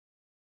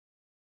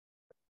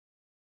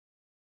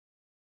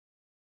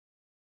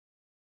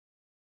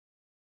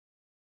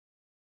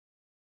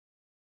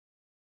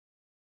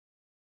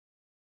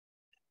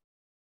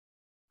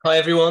Hi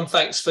everyone,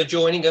 thanks for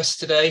joining us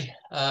today.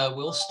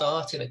 We'll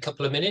start in a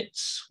couple of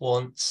minutes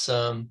once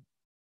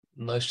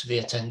most of the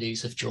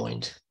attendees have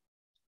joined.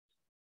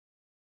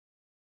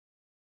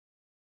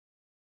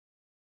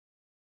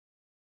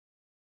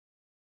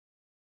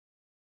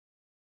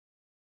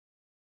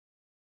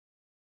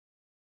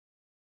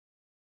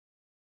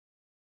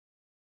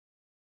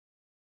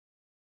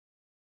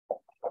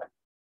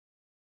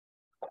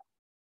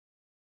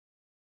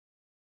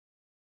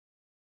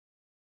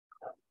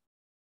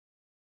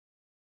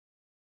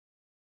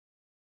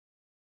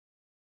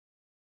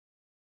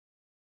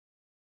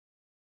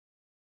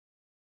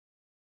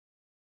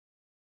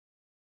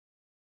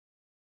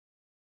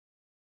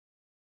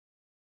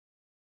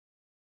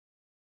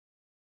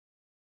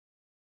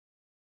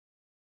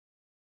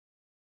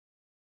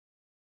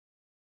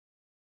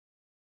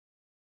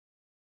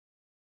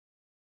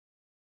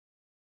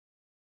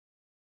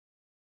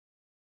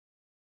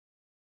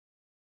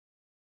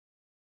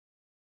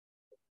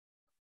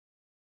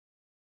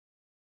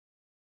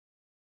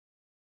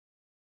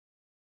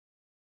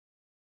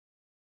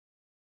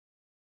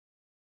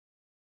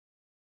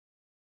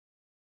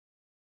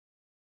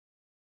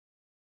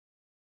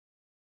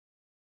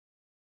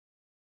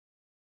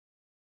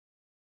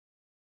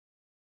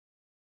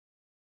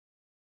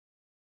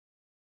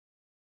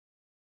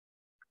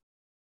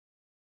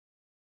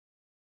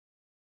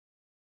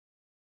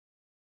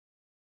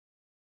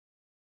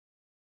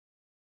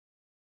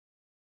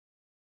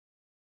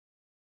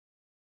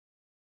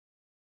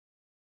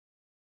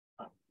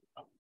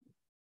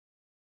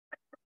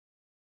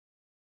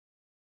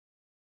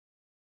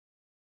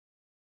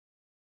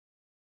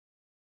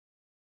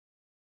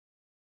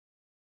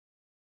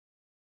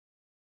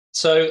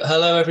 So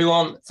hello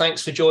everyone,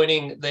 thanks for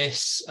joining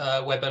this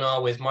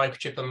webinar with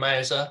Microchip and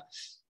Mauser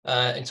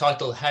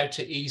entitled How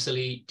to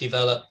Easily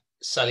Develop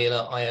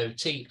Cellular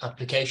IoT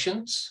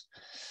Applications.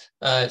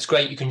 It's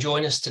great you can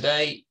join us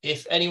today.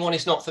 If anyone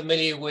is not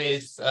familiar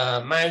with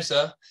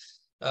Mauser,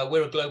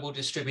 we're a global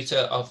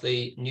distributor of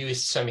the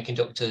newest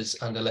semiconductors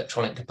and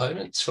electronic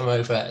components from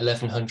over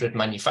 1,100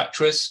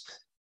 manufacturers,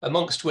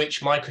 amongst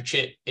which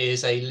Microchip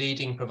is a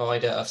leading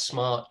provider of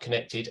smart,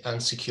 connected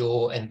and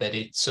secure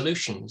embedded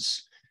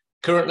solutions.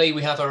 Currently,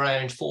 we have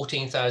around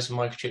 14,000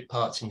 Microchip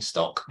parts in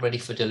stock ready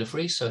for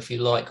delivery. So if you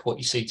like what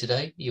you see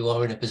today, you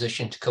are in a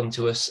position to come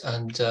to us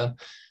and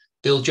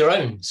build your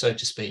own, so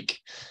to speak.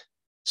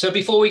 So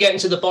before we get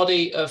into the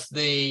body of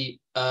the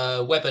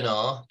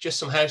webinar, just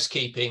some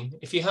housekeeping.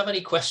 If you have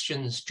any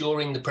questions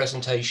during the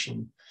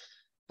presentation,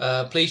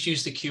 please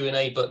use the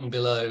Q&A button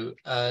below,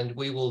 and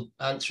we will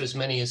answer as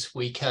many as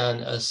we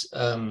can as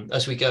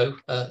we go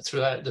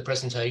throughout the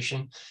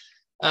presentation.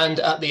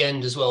 And at the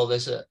end as well,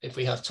 if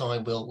we have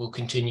time, we'll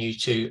continue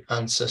to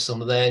answer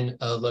some of them,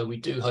 although we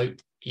do hope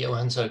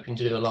Johan's hoping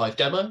to do a live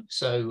demo.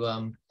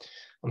 So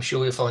I'm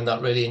sure you'll find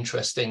that really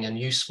interesting and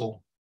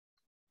useful.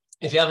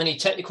 If you have any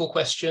technical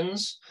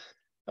questions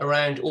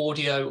around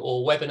audio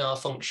or webinar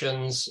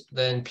functions,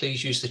 then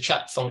please use the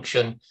chat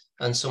function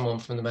and someone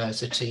from the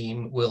Mauser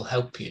team will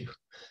help you.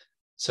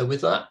 So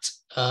with that,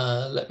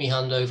 let me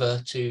hand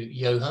over to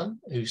Johan,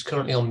 who's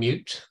currently on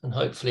mute, and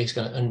hopefully he's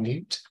going to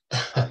unmute.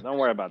 Don't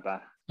worry about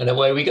that. And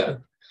away we go.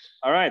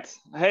 All right.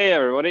 Hey,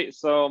 everybody.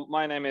 So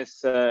my name is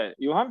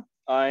Johan.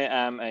 I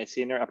am a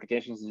senior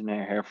applications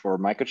engineer here for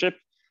Microchip.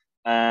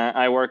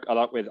 I work a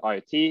lot with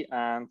IoT,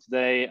 and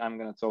today I'm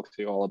going to talk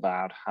to you all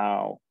about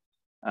how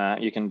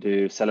you can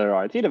do cellular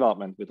IoT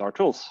development with our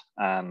tools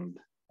and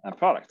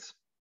products.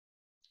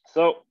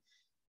 So,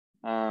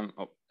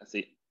 let's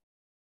see.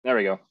 There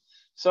we go.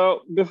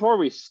 So before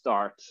we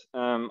start,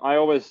 I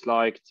always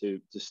like to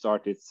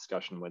start this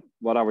discussion with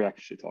what are we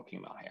actually talking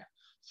about here?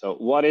 So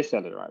what is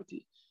cellular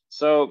IoT?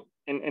 So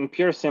in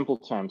pure simple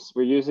terms,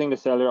 we're using the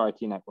cellular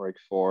IoT network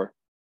for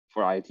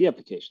IoT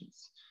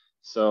applications.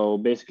 So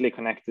basically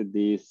connected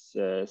these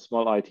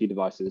small IoT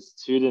devices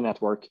to the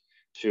network,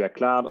 to a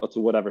cloud or to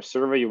whatever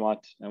server you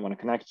want to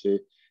connect to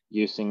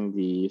using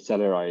the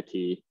cellular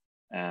IoT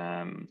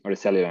or the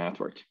cellular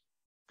network.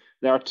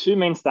 There are two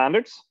main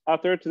standards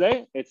out there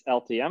today. It's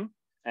LTM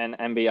and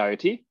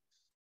NB-IoT.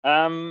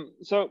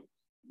 So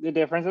the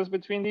differences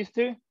between these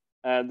two,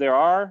 there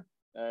are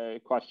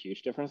quite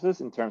huge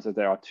differences in terms of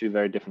there are two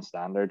very different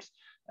standards,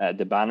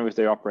 the bandwidth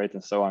they operate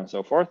and so on and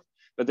so forth,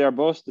 but they are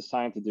both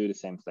designed to do the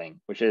same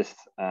thing, which is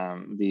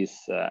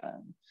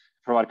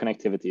provide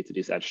connectivity to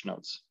these edge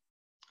nodes.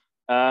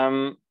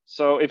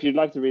 So if you'd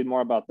like to read more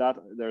about that,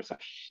 there's a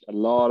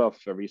lot of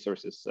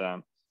resources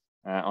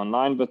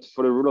online, but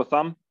for the rule of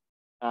thumb,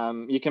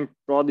 you can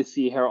probably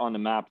see here on the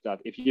map that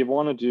if you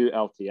want to do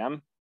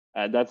LTM,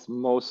 that's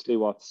mostly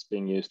what's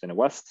being used in the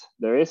West.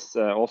 There is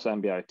also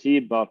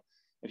NB-IoT, but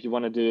if you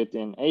want to do it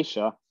in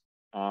Asia,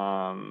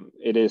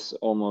 it is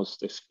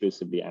almost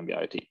exclusively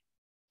NB-IoT.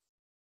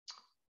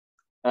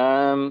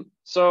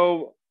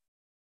 So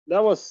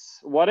that was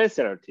what is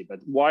cellular IoT, but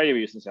why are you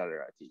using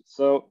cellular IoT?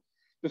 So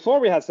before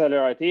we had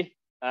cellular IoT,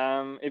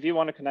 if you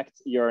want to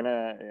connect your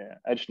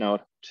edge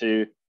node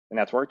to the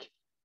network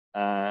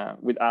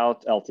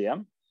without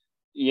LTM,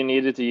 you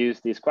needed to use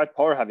these quite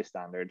power heavy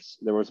standards.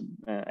 There was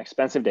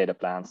expensive data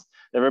plans.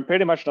 They were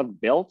pretty much not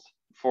built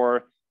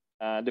for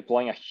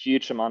deploying a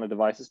huge amount of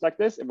devices like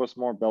this. It was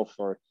more built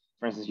for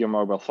instance, your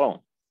mobile phone.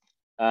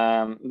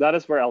 That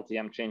is where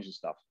LTM changes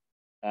stuff.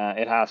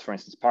 It has, for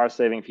instance, power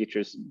saving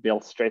features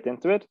built straight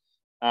into it.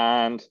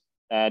 And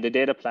the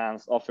data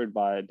plans offered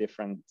by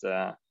different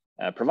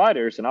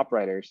providers and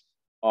operators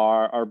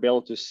are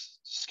built to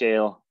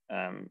scale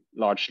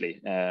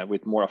largely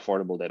with more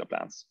affordable data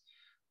plans.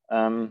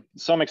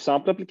 Some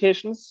example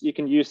applications you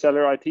can use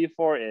Cellular IoT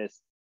for is,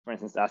 for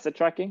instance, asset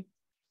tracking.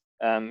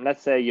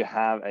 Let's say you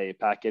have a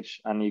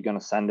package and you're going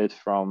to send it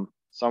from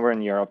somewhere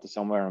in Europe to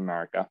somewhere in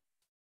America,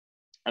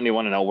 and you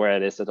want to know where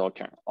it is at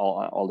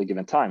all the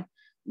given time.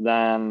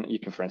 Then you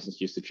can, for instance,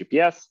 use the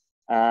GPS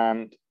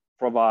and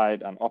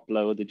provide and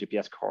upload the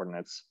GPS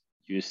coordinates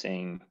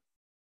using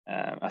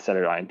a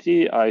Cellular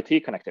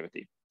IoT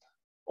connectivity.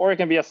 Or it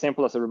can be as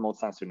simple as a remote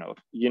sensor node.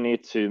 You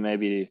need to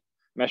maybe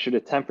measure the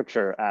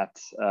temperature at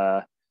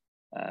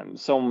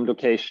some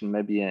location,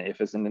 maybe if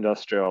it's an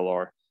industrial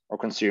or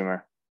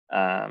consumer,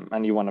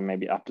 and you want to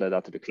maybe upload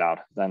that to the cloud,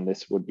 then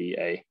this would be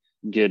a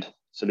good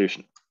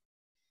solution.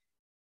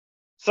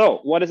 So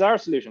what is our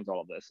solution to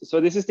all of this? So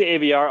this is the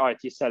AVR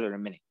IoT Cellular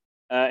Mini.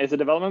 It's a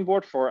development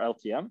board for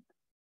LTM.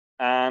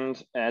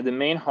 And the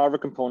main hardware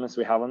components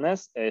we have on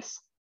this is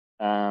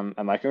a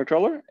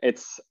microcontroller.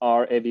 It's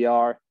our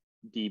AVR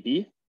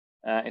DB.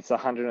 It's a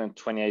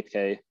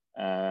 128K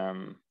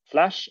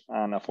flash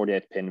and a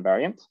 48-pin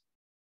variant.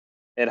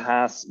 It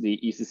has the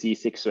ECC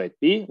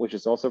 608B, which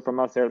is also from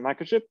us here at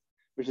Microchip,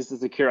 which is a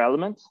secure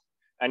element.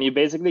 And you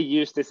basically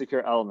use this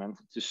secure element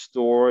to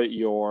store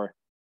your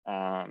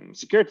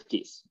security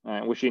keys,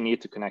 which you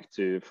need to connect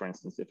to, for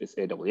instance, if it's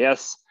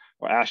AWS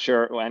or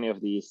Azure or any of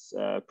these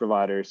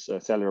providers,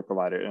 cellular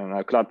providers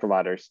and cloud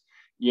providers.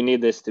 You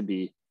need this to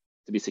be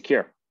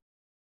secure.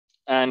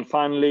 And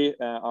finally,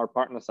 our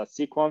partners at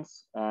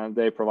Sequence,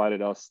 they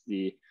provided us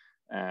the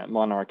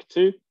Monarch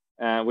 2,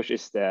 which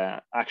is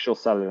the actual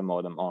cellular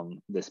modem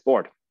on this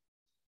board.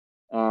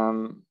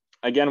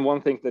 Again,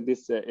 one thing that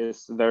this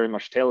is very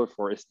much tailored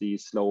for is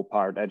these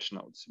low-powered edge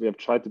nodes. We have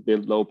tried to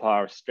build low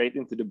power straight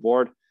into the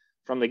board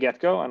from the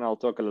get-go, and I'll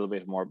talk a little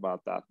bit more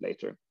about that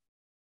later.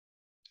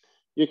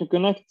 You can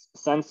connect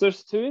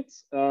sensors to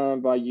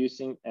it by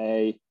using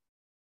a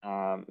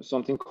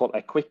something called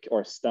a quick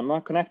or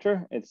stemma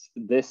connector. It's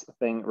this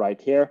thing right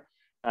here.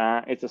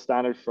 It's a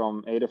standard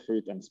from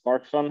Adafruit and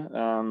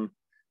SparkFun,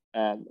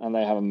 and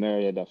they have a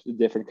myriad of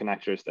different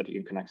connectors that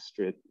you can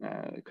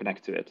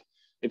connect to it.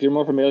 If you're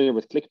more familiar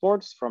with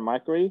clickboards from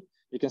Microchip,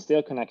 you can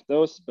still connect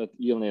those, but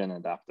you'll need an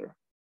adapter.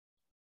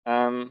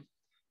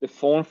 The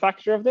form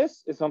factor of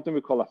this is something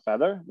we call a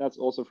feather. That's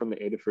also from the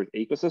Adafruit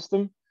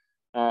ecosystem.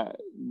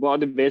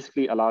 What it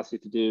basically allows you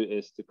to do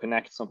is to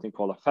connect something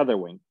called a feather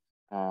wing.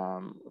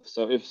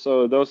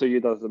 So those of you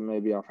that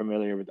maybe are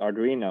familiar with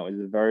Arduino, it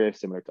is very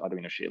similar to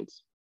Arduino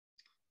Shields.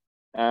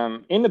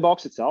 In the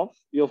box itself,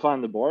 you'll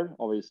find the board,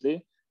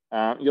 obviously.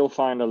 You'll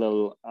find a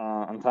little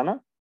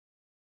antenna,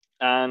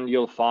 and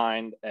you'll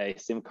find a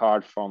SIM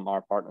card from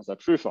our partners at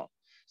Truephone.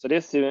 So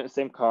this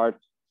SIM card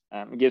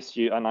gives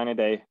you a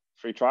 90-day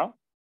free trial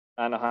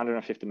and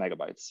 150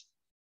 megabytes.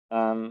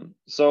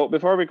 So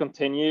before we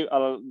continue,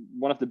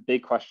 one of the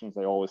big questions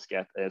I always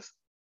get is,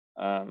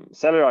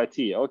 Cellular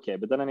IoT, okay,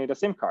 but then I need a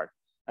SIM card.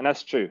 And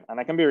that's true. And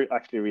that can be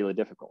actually really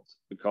difficult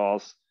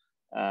because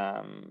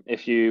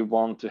if you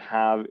want to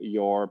have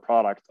your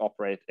product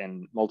operate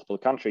in multiple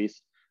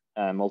countries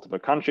and multiple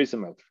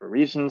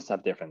regions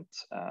have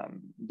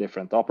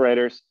different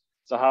operators.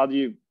 So how do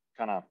you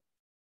kind of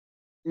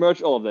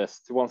merge all of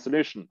this to one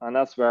solution? And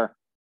that's where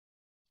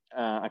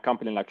a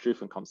company like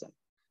Truephone comes in.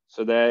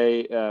 So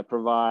they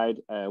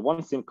provide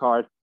one SIM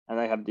card, and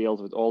they have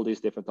deals with all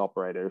these different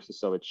operators.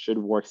 So it should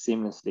work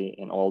seamlessly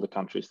in all the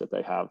countries that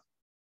they have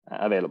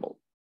available.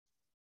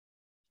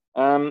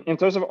 In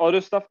terms of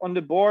other stuff on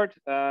the board,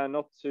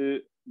 not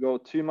to go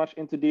too much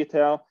into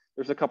detail,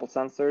 there's a couple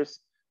sensors.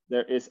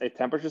 There is a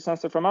temperature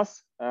sensor from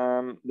us.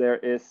 There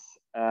is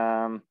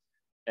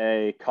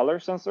a color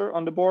sensor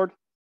on the board.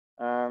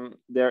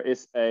 There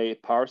is a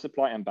power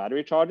supply and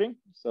battery charging.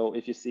 So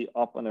if you see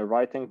up on the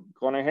right-hand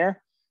corner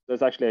here,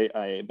 there's actually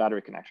a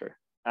battery connector.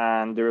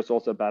 And there is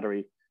also a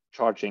battery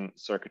charging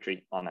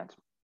circuitry on it.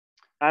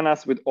 And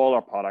as with all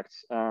our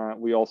products,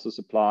 we also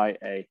supply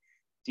a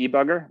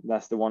debugger.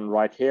 That's the one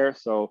right here.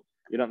 So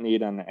you don't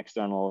need an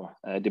external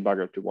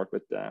debugger to work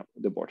with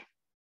the board.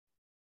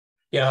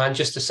 Yeah, and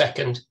just a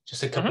second,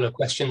 just a couple of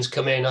questions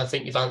come in. I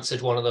think you've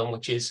answered one of them,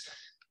 which is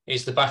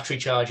the battery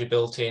charger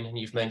built in? And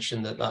you've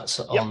mentioned that that's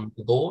on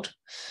the board.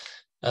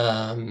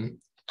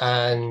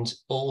 And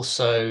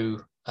also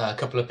a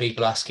couple of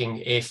people asking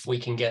if we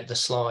can get the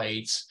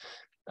slides.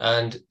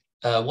 And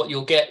what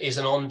you'll get is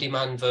an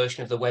on-demand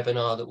version of the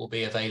webinar that will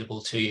be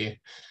available to you.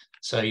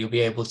 So you'll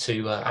be able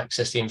to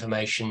access the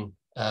information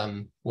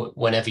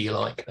whenever you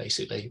like,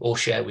 basically, or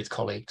share with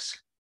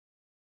colleagues.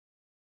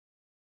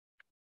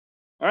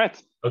 All right.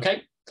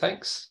 Okay,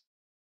 thanks.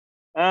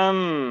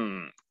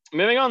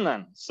 Moving on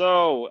then.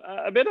 So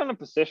a bit on the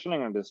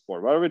positioning of this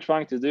board. What are we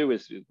trying to do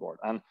with this board?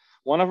 And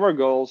one of our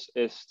goals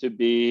is to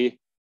be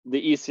the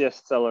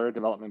easiest cellular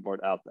development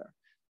board out there.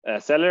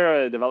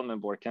 Cellular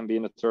development board can be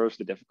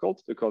notoriously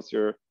difficult because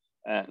you're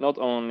not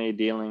only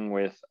dealing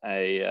with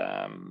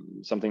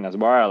something that's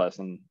wireless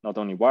and not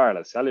only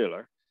wireless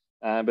cellular,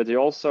 but you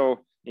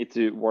also need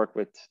to work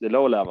with the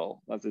low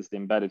level, that is the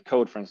embedded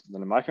code, for instance, in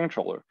the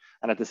microcontroller,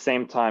 and at the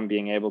same time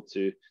being able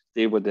to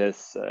deal with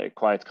this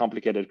quite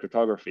complicated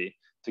cryptography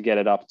to get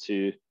it up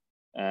to,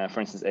 for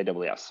instance,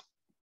 AWS.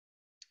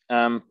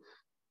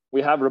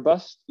 We have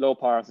robust, low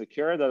power, and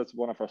secure. That is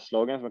one of our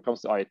slogans when it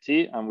comes to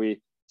IoT, and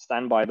we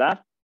stand by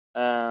that.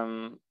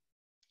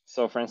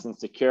 So for instance,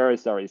 secure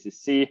is our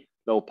ECC,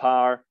 low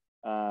power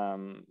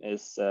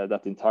is that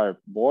the entire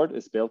board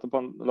is built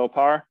upon low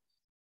power,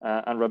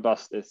 and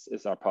robust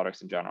is our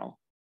products in general.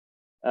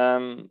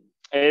 It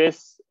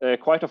is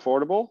quite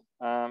affordable.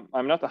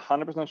 I'm not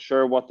 100%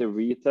 sure what the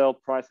retail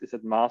price is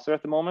at Master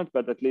at the moment,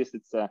 but at least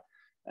it's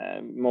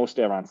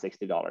mostly around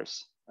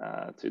 $60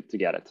 to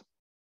get it.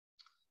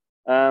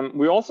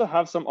 We also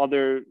have some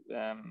other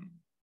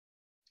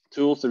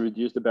tools to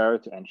reduce the barrier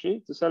to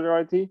entry to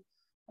cellular IoT.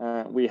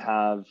 We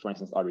have, for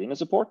instance, Arduino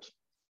support.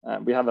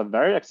 We have a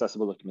very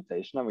accessible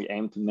documentation, and we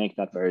aim to make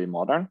that very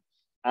modern.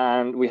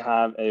 And we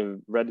have a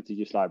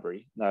ready-to-use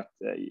library that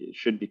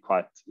should be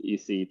quite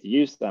easy to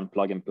use and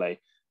plug and play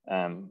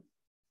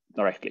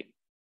directly.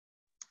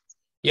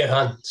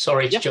 Johan,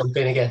 sorry to jump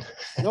in again.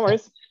 No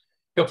worries.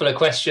 Couple of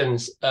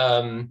questions.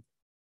 And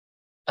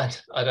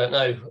I don't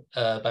know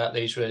about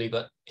these really,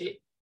 but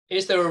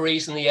is there a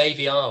reason the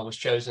AVR was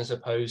chosen as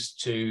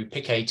opposed to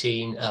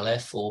PIC18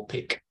 LF or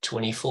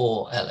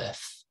PIC24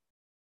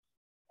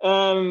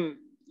 LF?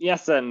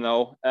 Yes and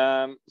no.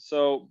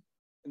 So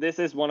this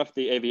is one of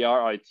the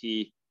AVR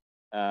IoT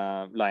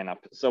lineup.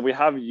 So we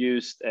have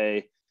used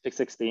a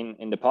PIC16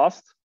 in the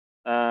past.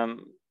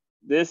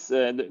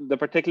 The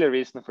particular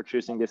reason for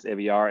choosing this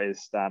AVR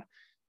is that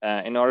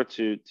in order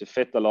to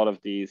fit a lot of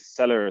these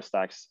cellular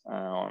stacks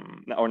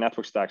or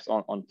network stacks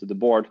onto the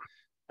board,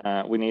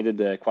 we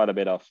needed quite a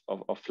bit of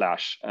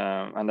flash,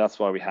 and that's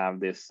why we have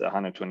this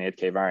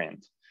 128K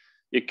variant.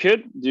 You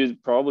could do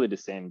probably the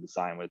same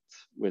design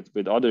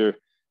with other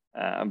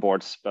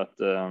boards, but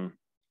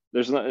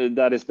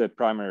that is the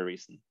primary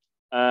reason.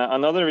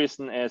 Another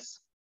reason is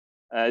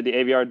the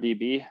AVR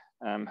DB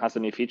has a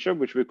new feature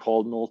which we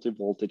call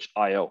multi-voltage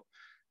I/O,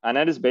 and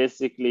that is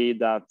basically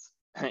that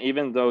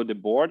even though the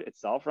board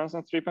itself runs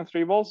on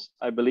 3.3 volts,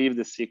 I believe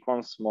the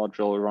sequence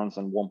module runs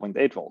on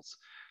 1.8 volts.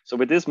 So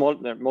with this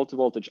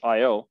multi-voltage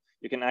I/O,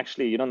 you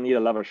don't need a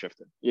level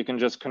shifter. You can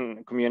just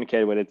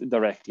communicate with it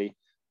directly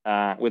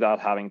without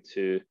having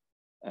to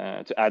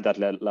add that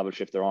level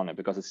shifter on it,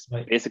 because it's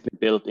basically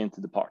built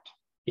into the part.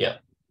 Yeah,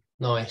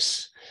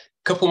 nice.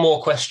 Couple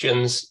more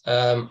questions.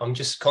 I'm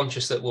just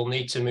conscious that we'll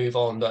need to move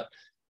on, but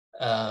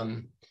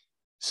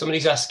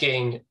somebody's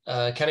asking,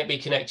 can it be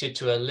connected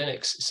to a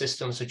Linux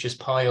system such as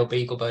Pi or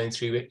BeagleBone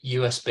through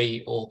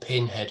USB or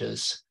pin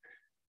headers?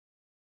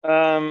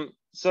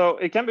 So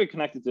it can be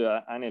connected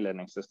to any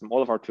Linux system.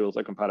 All of our tools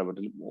are compatible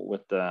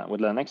with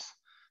Linux.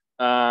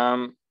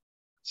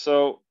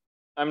 So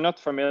I'm not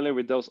familiar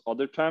with those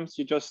other terms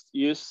you just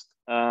used.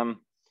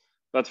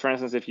 But for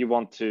instance, if you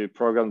want to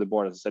program the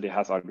board, as I said, it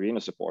has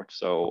Arduino support.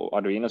 So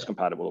Arduino is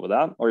compatible with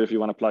that. Or if you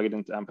want to plug it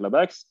into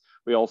MPLABX,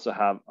 we also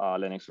have a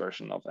Linux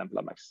version of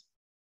MPLABX.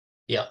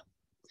 Yeah.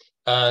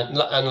 And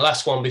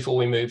last one before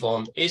we move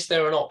on, is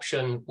there an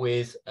option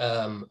with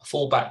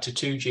fallback to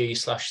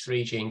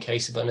 2G/3G in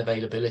case of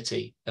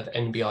unavailability of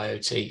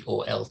NB-IoT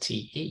or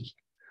LTE?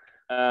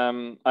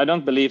 I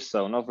don't believe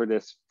so, not for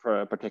this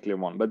particular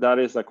one, but that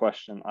is a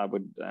question I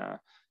would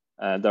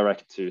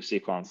direct to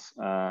Sequence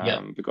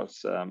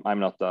because I'm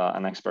not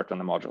an expert on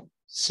the module.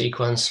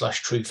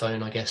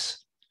 Sequence/TruePhone, I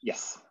guess.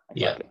 Yes,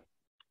 exactly.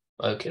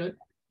 Yeah.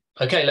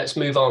 Okay, let's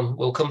move on.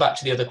 We'll come back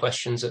to the other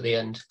questions at the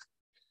end.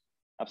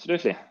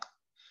 Absolutely.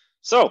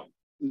 So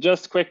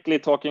just quickly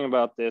talking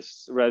about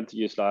this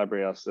ready-to-use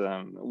library, as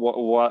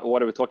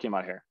what are we talking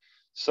about here?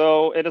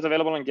 So it is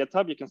available on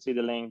GitHub. You can see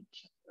the link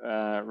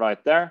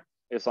right there.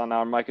 It's on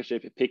our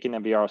Microchip PIC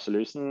and VR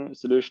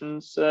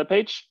solutions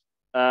page.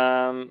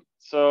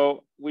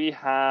 So we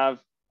have,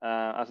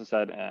 as I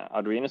said,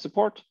 Arduino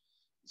support.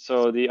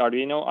 So the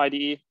Arduino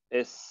IDE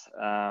is,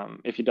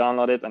 if you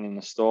download it and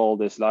install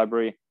this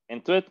library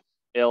into it,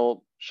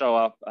 it'll show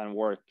up and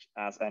work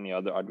as any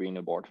other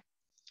Arduino board.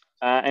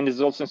 And it's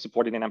also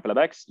supported in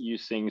MPLABX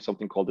using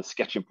something called the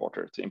sketch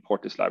importer to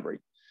import this library.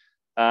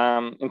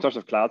 In terms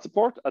of cloud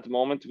support, at the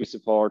moment, we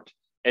support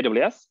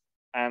AWS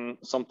and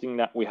something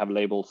that we have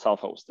labeled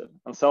self-hosted.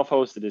 And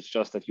self-hosted is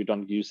just that you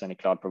don't use any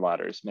cloud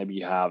providers. Maybe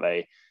you have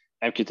a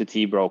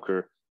MQTT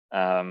broker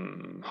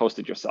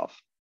hosted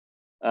yourself.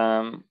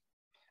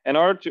 In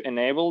order to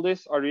enable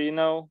this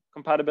Arduino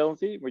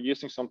compatibility, we're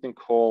using something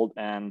called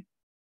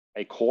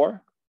a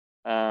core.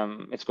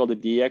 It's called the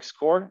DX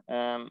core,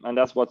 and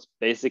that's what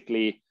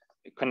basically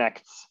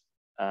connects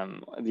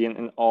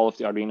all of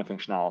the Arduino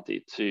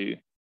functionality to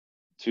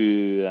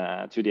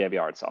the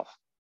AVR itself.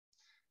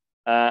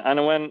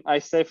 And when I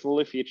say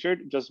fully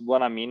featured, just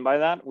what I mean by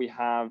that, we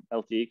have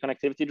LTE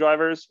connectivity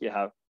drivers, we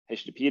have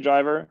HTTP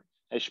driver,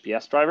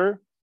 HTTPS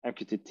driver,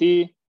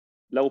 MQTT,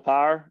 low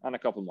power, and a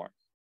couple more.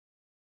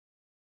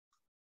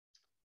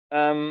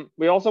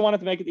 We also wanted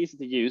to make it easy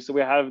to use, so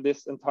we have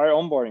this entire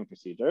onboarding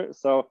procedure.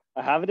 So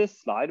I have this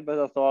slide, but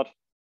I thought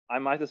I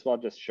might as well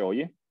just show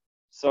you.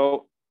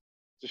 So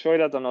to show you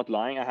that I'm not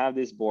lying, I have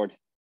this board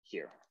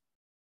here.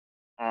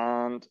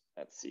 And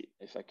let's see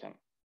if I can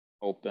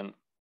open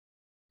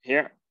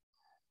here.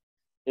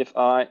 If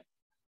I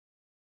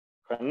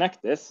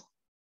connect this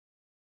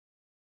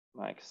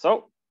like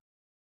so,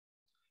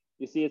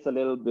 you see it's a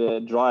little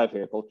bit drive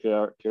here called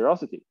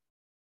Curiosity.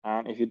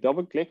 And if you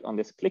double click on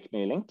this click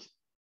me link,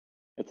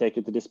 it'll take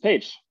you to this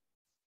page.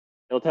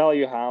 It'll tell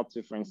you how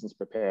to, for instance,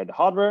 prepare the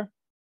hardware,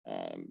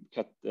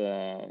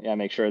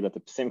 make sure that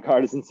the SIM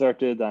card is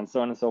inserted and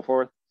so on and so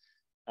forth.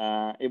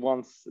 It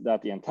wants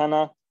that the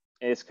antenna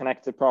is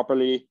connected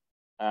properly,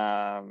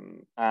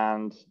 and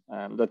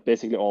that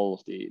basically all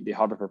of the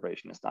hardware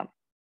preparation is done.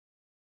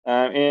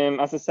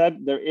 As I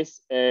said, there is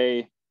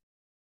a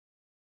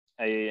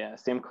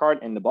SIM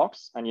card in the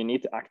box, and you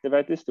need to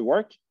activate this to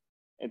work.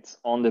 It's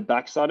on the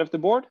back side of the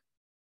board,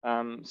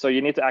 so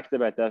you need to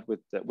activate that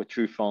with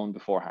True Phone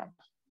beforehand.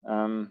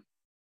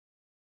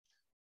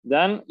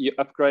 Then you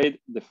upgrade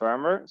the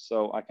firmware.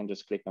 So I can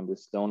just click on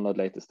this download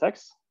latest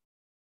text.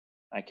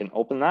 I can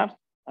open that,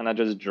 and I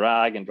just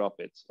drag and drop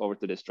it over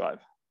to this drive.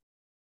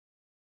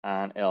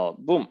 And it'll,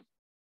 boom,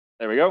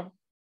 there we go,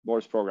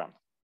 board's programmed.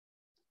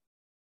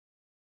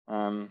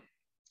 And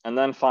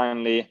then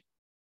finally,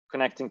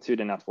 connecting to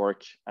the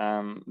network.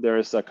 There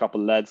is a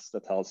couple LEDs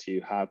that tells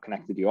you how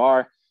connected you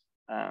are,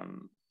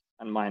 and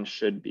mine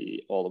should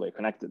be all the way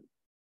connected.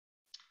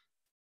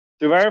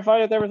 To verify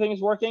that everything is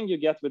working, you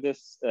get with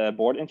this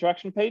board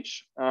interaction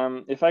page.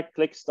 If I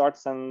click Start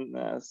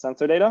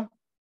Sensor Data,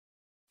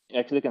 you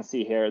actually can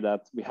see here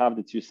that we have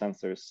the two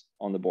sensors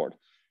on the board.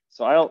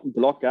 So I'll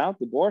block out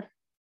the board,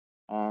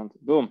 and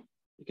boom,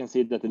 you can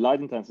see that the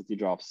light intensity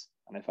drops.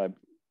 And if I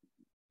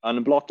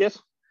unblock it,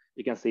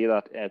 you can see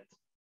that it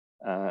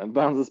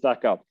bounces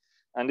back up.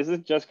 And this is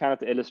just kind of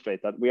to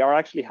illustrate that we are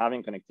actually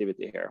having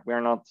connectivity here. We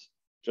are not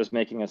just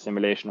making a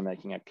simulation or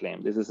making a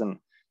claim. This is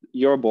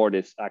your board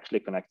is actually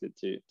connected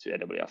to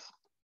AWS.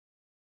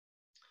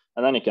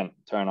 And then you can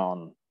turn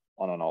on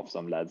and off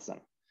some LEDs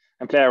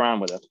and play around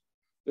with it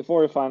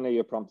before finally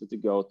you're prompted to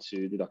go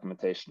to the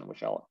documentation,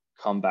 which I'll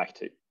come back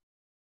to.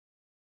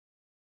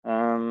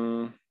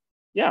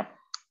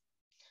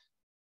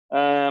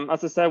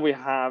 As I said, we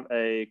have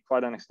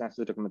quite an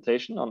extensive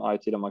documentation on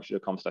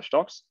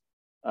iot.microchip.com/docs.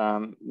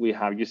 We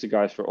have user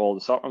guides for all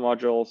the software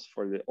modules,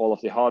 for all of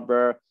the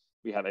hardware.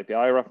 We have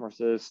API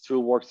references,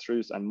 tool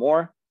walkthroughs, and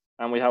more.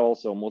 And we have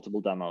also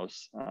multiple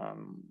demos,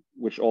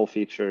 which all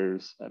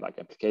features like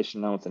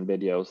application notes and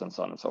videos and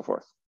so on and so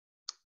forth.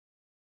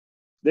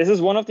 This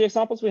is one of the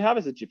examples we have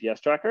is a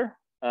GPS tracker.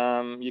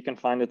 You can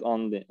find it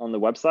on the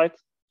website.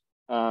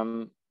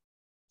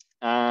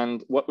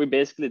 And what we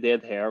basically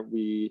did here,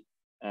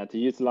 to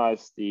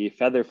utilize the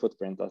feather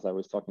footprint, as I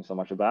was talking so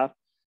much about,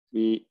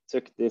 we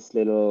took this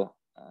little,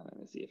 let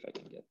me see if I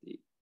can get the,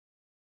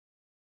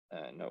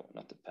 no,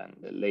 not the pen,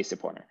 the laser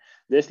pointer.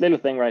 This little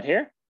thing right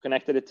here,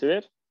 connected it to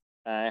it,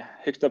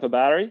 hooked up a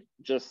battery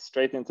just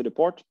straight into the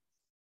port.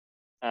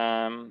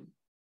 And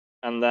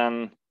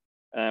then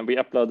we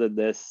uploaded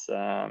this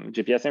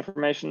GPS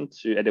information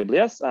to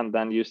AWS and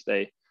then used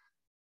a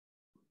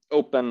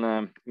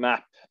open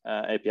map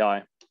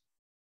API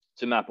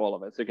to map all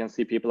of it. So you can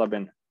see people have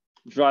been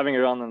driving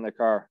around in the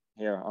car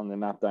here on the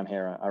map down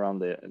here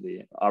around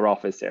our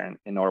office here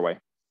in Norway.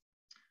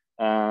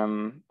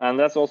 And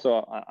that's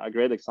also a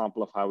great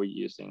example of how we're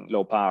using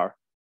low power.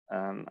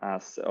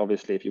 As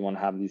obviously, if you want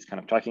to have these kind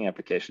of tracking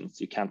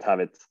applications, you can't have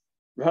it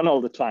run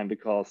all the time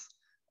because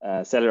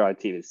cellular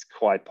IoT is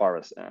quite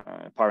power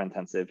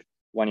intensive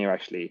when you're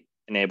actually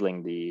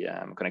enabling the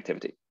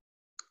connectivity.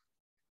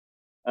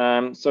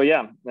 So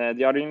yeah,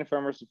 the Arduino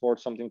firmware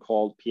supports something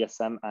called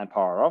PSM and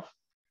power off.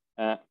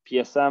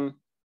 PSM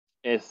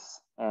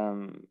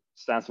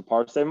stands for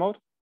power save mode.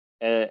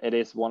 It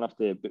is one of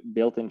the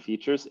built-in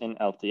features in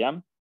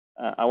LTM.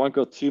 I won't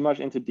go too much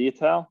into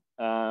detail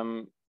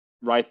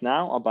right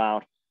now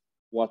about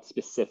what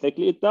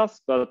specifically it does,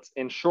 but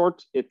in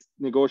short, it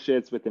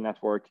negotiates with the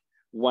network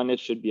when it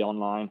should be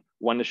online,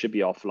 when it should be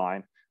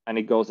offline, and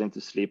it goes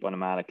into sleep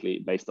automatically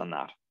based on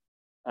that.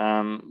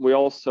 We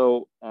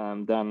also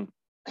then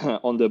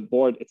on the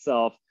board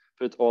itself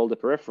put all the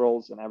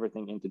peripherals and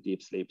everything into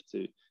deep sleep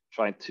to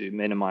try to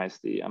minimize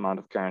the amount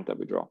of current that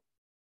we draw.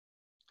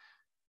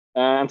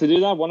 And to do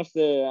that, one of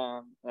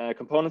the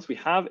components we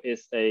have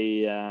is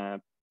a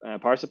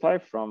power supply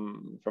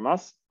from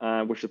us,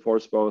 which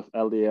supports both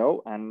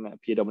LDO and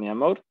PWM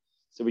mode.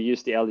 So we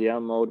use the LDO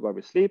mode where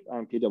we sleep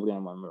and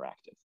PWM when we're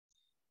active.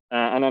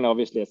 And then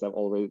obviously, as I've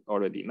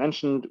already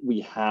mentioned,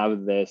 we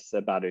have this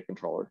battery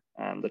controller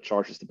that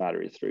charges the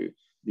battery through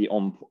the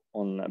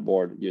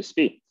onboard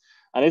USB.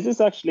 And this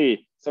is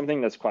actually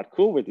something that's quite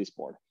cool with this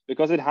board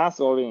because it has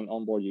already an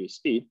onboard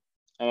USB.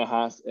 and it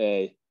has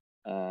a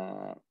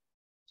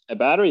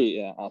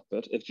battery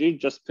output. If you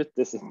just put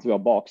this into a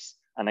box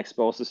and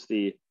expose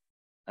the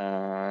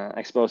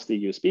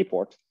USB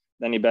port,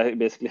 then you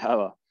basically have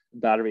a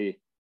battery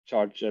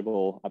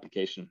chargeable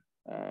application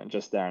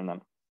just there and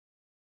then.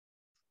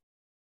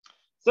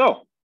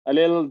 So a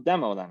little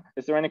demo then.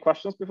 Is there any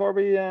questions before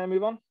we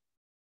move on?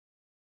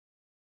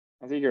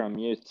 I think you're on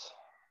mute.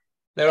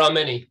 There are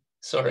many.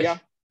 Sorry. Yeah.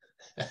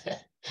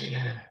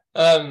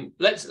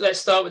 Let's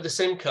start with the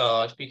SIM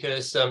card,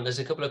 because there's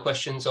a couple of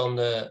questions on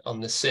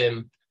the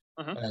SIM,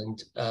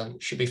 and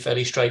should be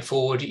fairly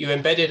straightforward. You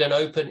embedded an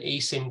open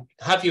eSIM.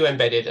 Have you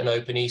embedded an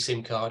open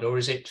eSIM card, or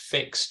is it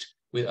fixed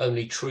with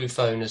only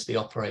TruePhone as the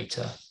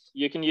operator?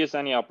 You can use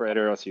any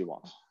operator as you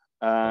want.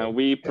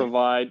 We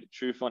provide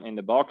TruePhone in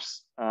the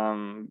box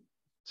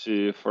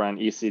for an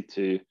easy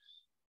to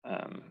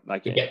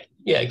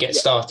get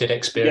started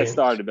experience. Get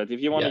started, but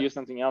if you want to use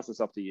something else,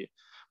 it's up to you.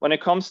 When it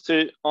comes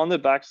to on the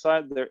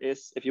backside, there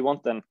is, if you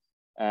want an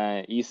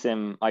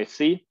eSIM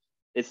IC,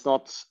 it's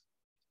not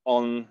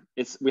on.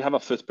 We have a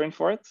footprint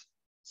for it,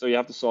 so you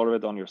have to solder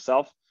it on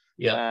yourself.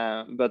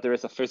 Yeah. But there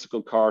is a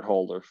physical card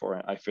holder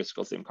for a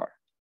physical SIM card.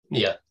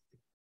 Yeah.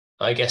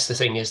 I guess the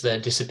thing is they're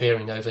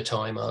disappearing over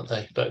time, aren't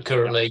they? But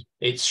currently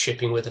it's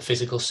shipping with a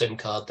physical SIM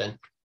card then.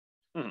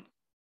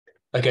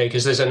 Okay,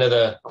 because there's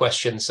another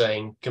question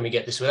saying, can we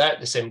get this without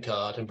the SIM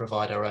card and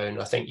provide our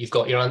own? I think you've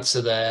got your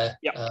answer there,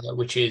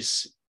 which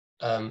is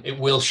it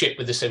will ship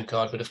with the SIM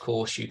card, but of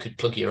course you could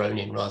plug your own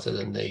in rather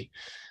than the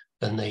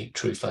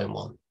TruePhone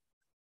one.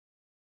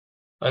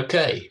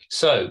 Okay,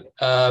 so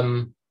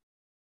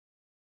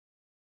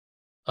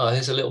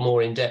here's a little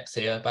more in depth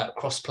here about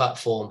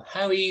cross-platform.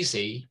 How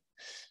easy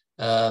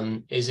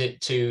is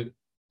it to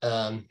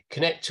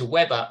connect to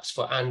web apps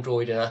for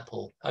Android and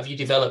Apple? Have you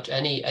developed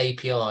any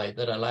API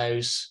that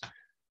allows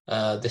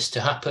this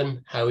to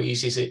happen? How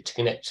easy is it to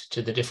connect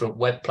to the different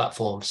web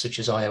platforms such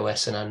as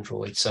iOS and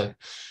Android? So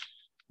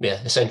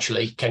yeah,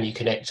 essentially, can you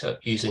connect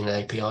using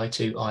an API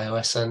to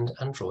iOS and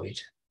Android?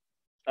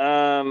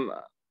 I'm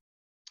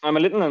a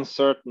little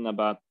uncertain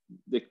about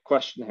the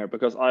question here,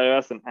 because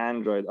iOS and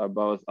Android are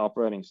both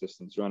operating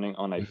systems running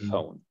on a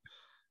phone.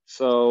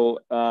 So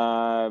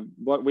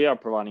what we are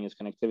providing is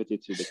connectivity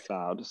to the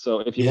cloud. So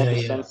if you want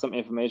to send some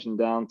information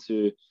down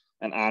to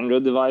an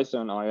Android device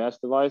or an iOS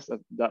device,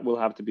 that will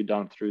have to be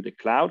done through the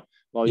cloud,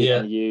 while you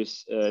can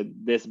use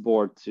this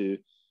board to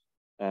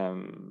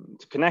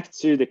connect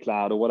to the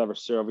cloud or whatever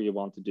server you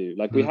want to do.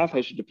 Like we have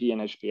HTTP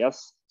and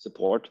HTTPS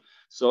support.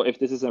 So if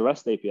this is a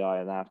REST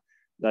API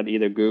that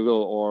either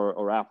Google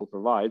or Apple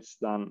provides,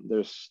 then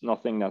there's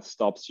nothing that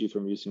stops you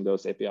from using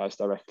those APIs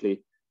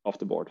directly off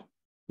the board.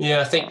 Yeah,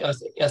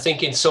 I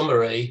think in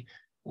summary,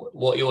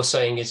 what you're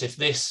saying is if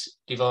this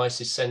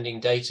device is sending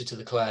data to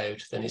the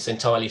cloud, then it's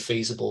entirely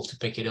feasible to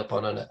pick it up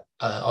on an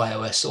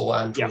iOS or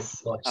Android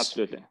device.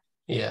 Absolutely.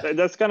 Yeah,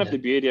 that's kind of the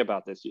beauty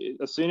about this.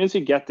 As soon as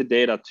you get the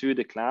data to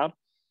the cloud,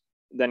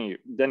 then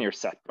you're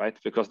set, right?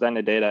 Because then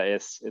the data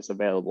is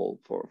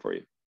available for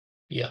you.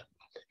 Yeah.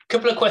 A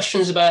couple of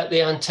questions about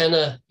the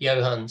antenna,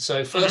 Johan.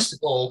 So first of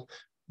all,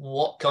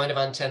 what kind of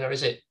antenna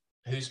is it?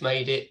 Who's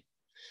made it?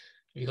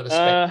 Have you got a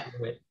spec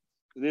for it?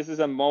 This is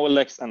a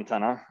Molex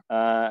antenna.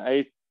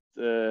 I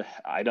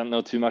don't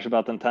know too much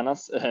about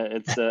antennas.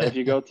 It's if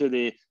you go to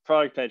the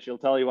product page, it'll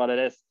tell you what it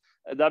is.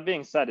 That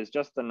being said, it's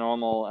just a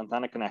normal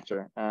antenna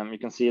connector. You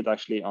can see it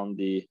actually on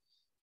the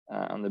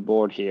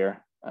board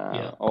here,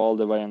 all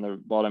the way on the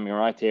bottom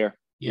right here.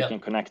 You can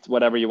connect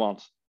whatever you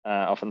want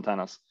of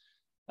antennas.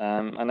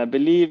 And I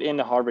believe in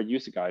the hardware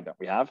user guide that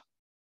we have,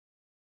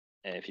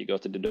 if you go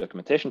to the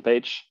documentation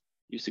page,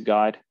 user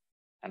guide,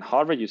 and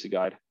hardware user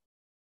guide,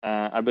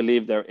 I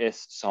believe there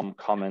is some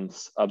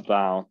comments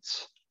about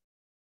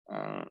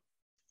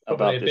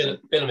probably a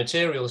bill of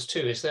materials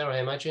too, is there, I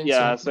imagine?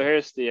 Yeah, so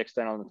here's the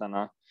external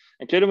antenna.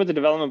 Included with the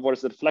development board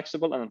is a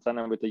flexible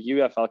antenna with a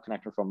UFL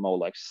connector from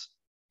Molex.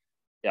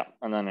 Yeah,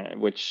 and then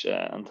which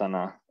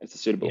antenna it's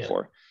suitable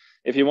for.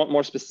 If you want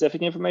more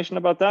specific information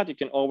about that, you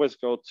can always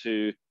go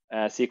to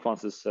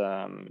Sequance's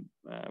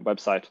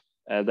website.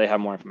 They have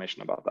more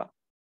information about that.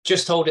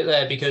 Just hold it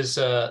there, because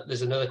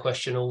there's another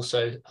question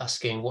also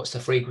asking what's the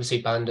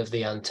frequency band of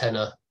the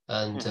antenna,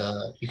 and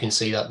you can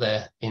see that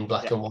there in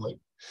black and white.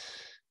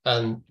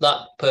 And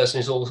that person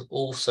is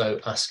also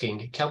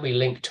asking, can we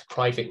link to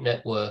private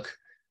network,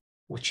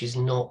 which is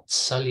not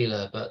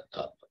cellular, but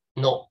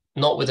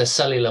not with a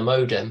cellular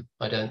modem,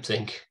 I don't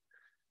think.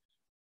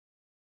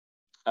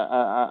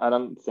 I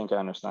don't think I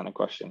understand the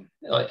question.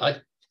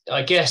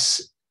 I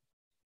guess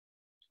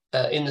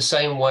in the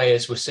same way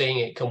as we're seeing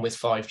it come with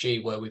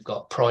 5G, where we've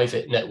got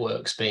private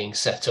networks being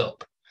set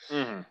up.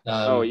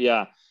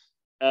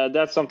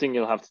 That's something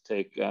you'll have to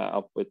take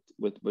up with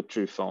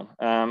TruePhone.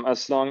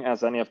 As long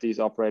as any of these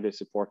operators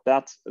support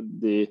that,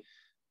 the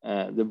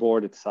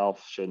board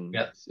itself shouldn't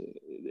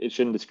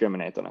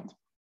discriminate on it.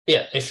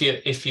 Yeah,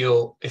 if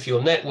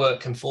your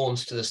network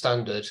conforms to the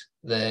standard,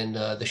 then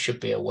there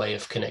should be a way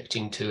of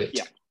connecting to it.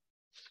 Yeah.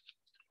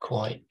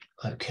 Quite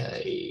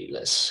okay.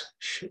 Let's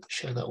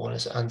show that one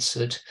as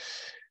answered.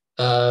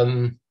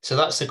 So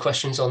that's the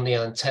questions on the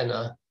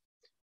antenna.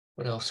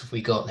 What else have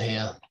we got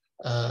here?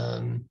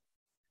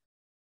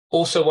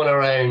 Also one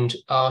around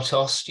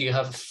RTOS. Do you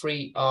have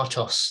free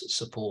RTOS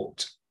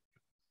support?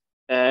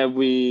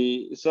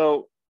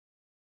 So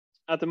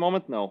at the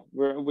moment, no.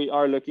 We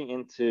are looking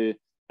into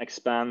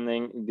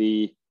expanding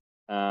the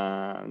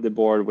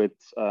board with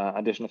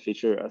additional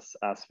features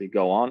as we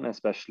go on,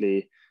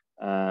 especially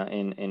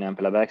in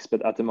MPLABX.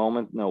 But at the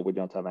moment, no, we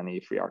don't have any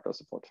free RTOS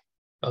support.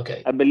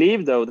 Okay. I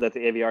believe though that the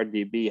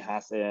AVR-DB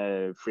has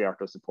a free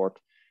RTOS support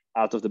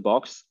out of the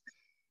box.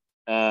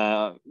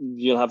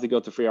 You'll have to go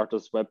to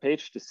FreeRTOS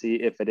webpage to see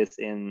if it is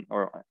in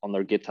or on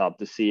their GitHub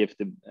to see if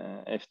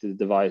the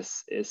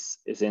device is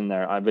in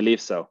there. I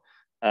believe so.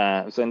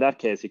 So in that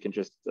case, you can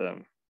just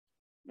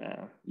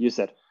use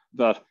it.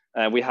 But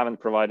we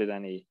haven't provided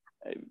any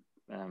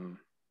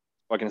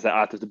what can I say,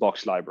 out of the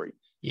box library.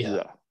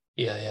 Yeah.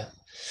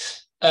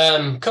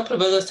 Couple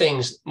of other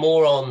things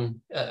more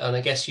on, and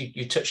I guess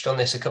you touched on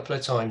this a couple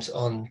of times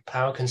on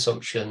power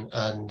consumption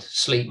and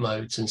sleep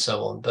modes and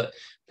so on, but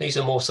these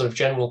are more sort of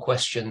general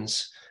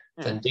questions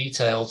than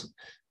detailed.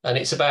 And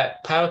it's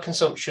about power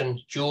consumption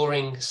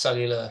during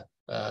cellular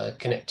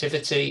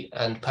connectivity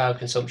and power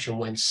consumption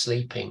when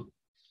sleeping.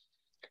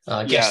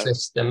 I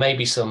guess there may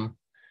be some,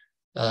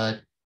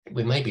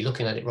 we may be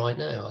looking at it right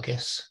now, I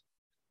guess,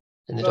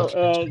 in the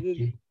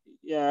documentation.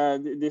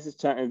 This is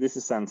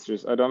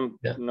sensors. I don't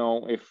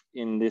know if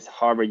in this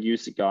hardware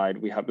user guide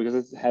we have, because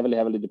it's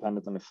heavily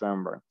dependent on the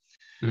firmware.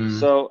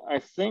 So I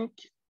think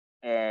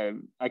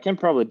I can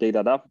probably dig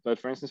that up, but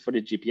for instance, for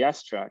the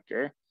GPS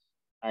tracker,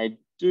 I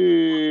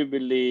do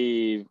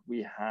believe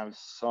we have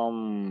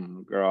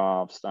some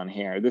graphs down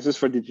here. This is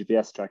for the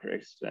GPS tracker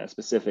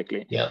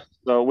specifically. Yeah.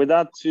 So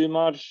without too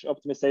much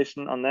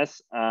optimization on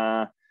this,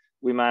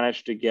 we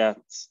managed to get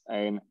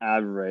an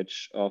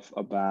average of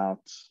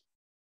about,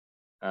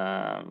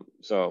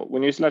 so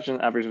when you select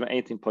an average of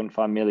 18.5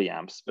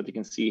 milliamps, but you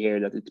can see here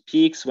that it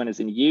peaks when it's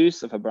in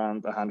use of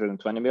around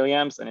 120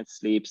 milliamps, and it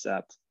sleeps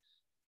at,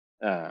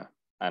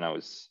 I know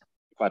it's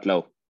quite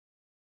low,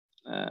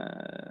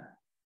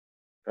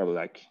 probably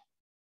like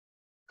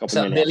a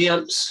couple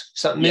milliamps.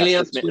 Is that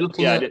milliamps we're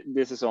looking at? Yeah,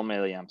 this is all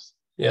milliamps.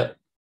 Yeah.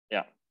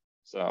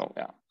 So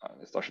yeah,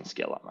 it doesn't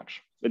scale that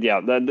much, but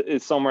yeah,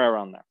 it's somewhere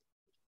around there.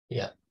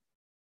 Yeah.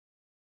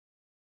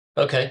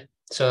 Okay.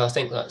 So I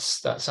think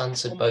that's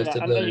answered both of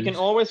those. And then you can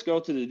always go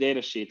to the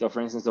data sheet of, for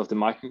instance, of the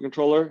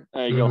microcontroller.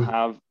 You'll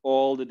have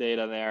all the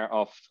data there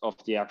of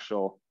the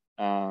actual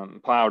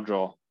power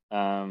draw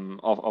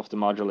of the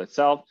module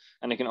itself,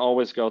 and you can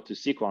always go to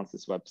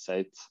Sequance's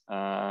website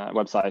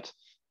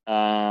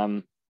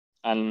and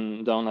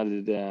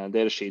download the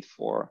data sheet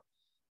for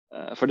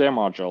their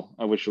module,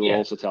 which will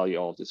also tell you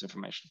all of this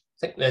information.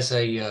 I think there's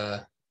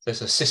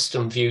a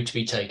system view to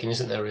be taken,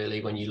 isn't there?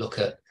 Really, when you look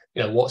at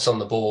what's on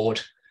the board.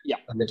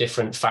 And the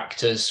different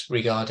factors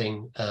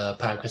regarding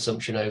power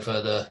consumption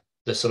over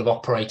the sort of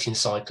operating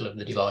cycle of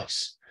the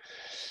device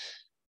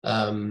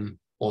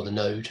or the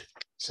node.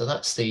 So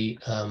that's the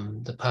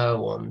power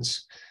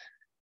ones.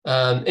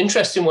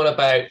 Interesting one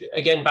about,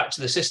 again, back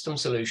to the system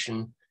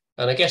solution.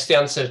 And I guess the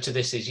answer to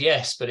this is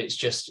yes, but it's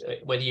just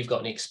whether you've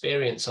got any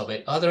experience of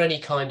it. Are there any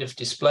kind of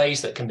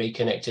displays that can be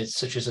connected,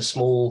 such as a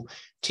small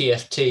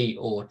TFT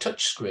or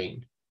touch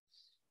screen?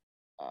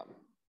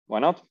 Why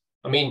not?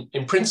 I mean,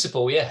 in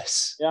principle,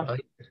 yes. Yeah.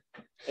 Right?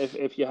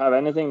 If you have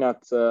anything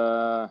that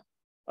a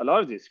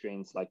lot of these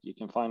screens, like you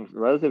can find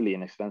relatively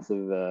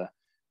inexpensive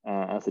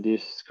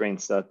LCD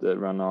screens that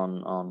run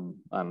on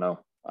I don't know,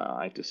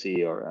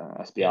 I2C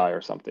or SPI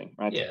or something,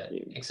 right? Yeah,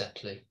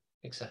 exactly.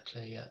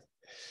 Yeah.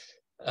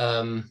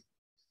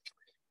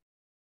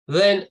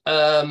 Then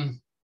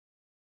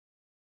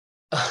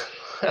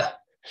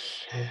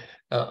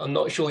I'm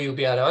not sure you'll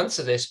be able to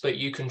answer this, but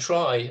you can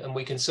try, and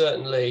we can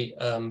certainly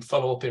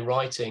follow up in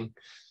writing.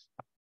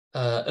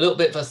 A little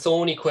bit of a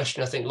thorny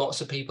question. I think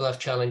lots of people have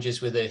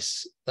challenges with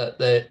this, that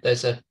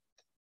there's a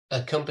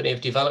company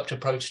have developed a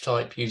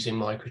prototype using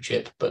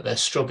Microchip, but they're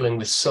struggling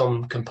with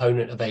some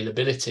component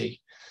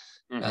availability.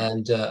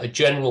 And a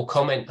general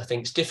comment, I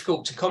think it's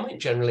difficult to comment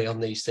generally on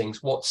these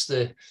things. What's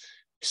the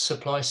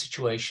supply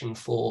situation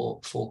for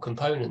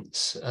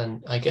components?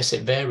 And I guess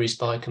it varies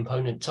by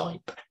component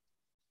type.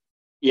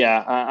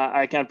 Yeah,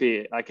 I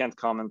can't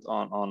comment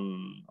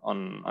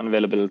on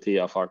availability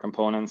of our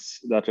components.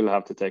 That we'll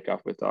have to take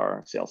up with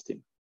our sales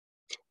team.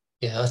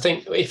 Yeah, I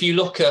think if you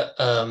look at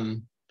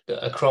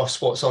across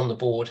what's on the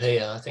board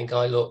here, I think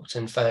I looked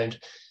and found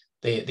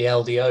the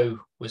LDO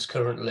was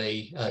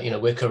currently,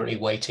 we're currently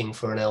waiting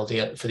for the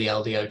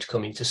LDO to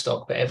come into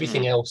stock, but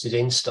everything else is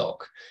in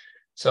stock.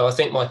 So I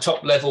think my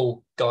top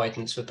level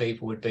guidance for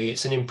people would be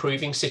it's an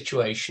improving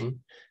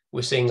situation.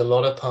 We're seeing a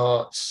lot of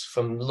parts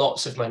from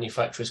lots of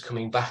manufacturers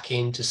coming back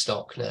into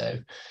stock now.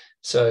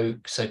 So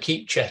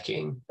keep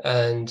checking.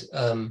 And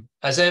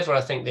as ever,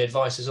 I think the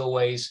advice is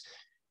always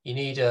you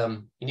need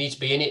to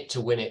be in it to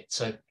win it.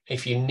 So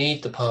if you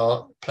need the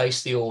part,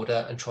 place the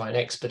order and try and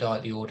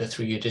expedite the order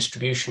through your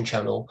distribution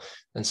channel.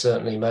 And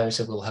certainly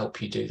Mouser will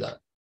help you do that.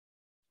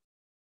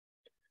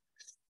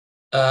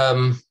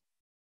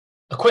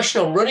 A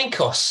question on running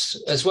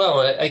costs as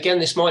well. Again,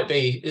 this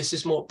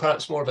is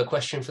perhaps more of a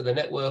question for the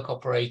network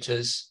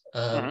operators,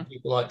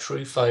 people like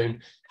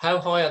TruePhone. How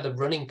high are the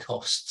running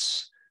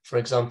costs, for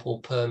example,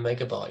 per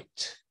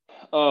megabyte?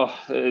 Oh,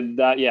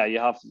 you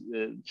have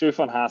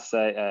TruePhone has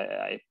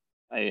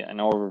an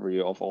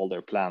overview of all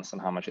their plans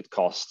and how much it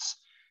costs.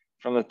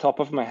 From the top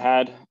of my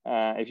head,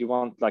 if you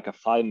want like a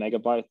 5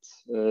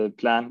 megabyte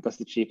plan, that's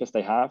the cheapest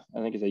they have.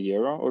 I think it's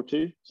 €1 or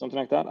 €2, something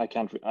like that. I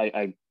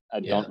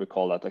don't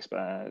recall that.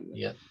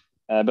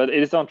 But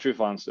it is on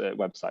TruePhone's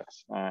website.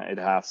 It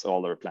has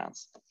all their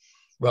plans.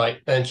 Right,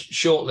 and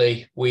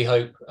shortly we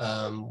hope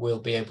we'll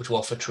be able to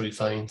offer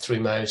TruePhone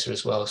through Mouser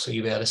as well, so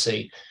you'll be able to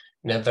see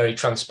in a very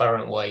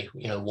transparent way,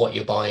 what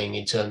you're buying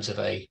in terms of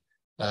a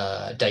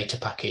data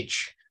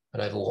package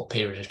and over what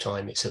period of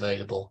time it's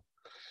available.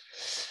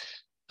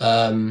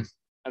 I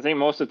think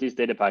most of these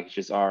data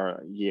packages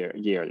are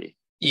yearly.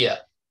 Yeah.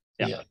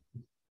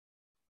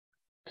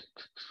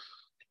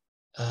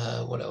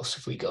 What else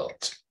have we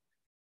got?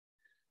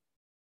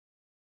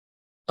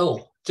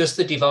 Oh, does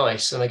the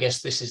device, and I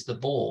guess this is the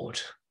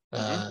board,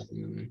 does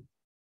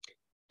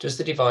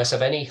the device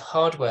have any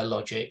hardware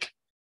logic,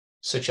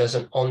 such as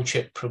an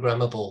on-chip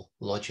programmable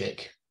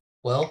logic?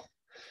 Well,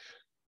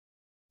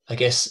 I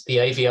guess the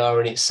AVR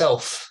in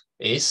itself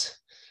is,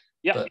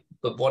 but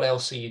what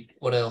else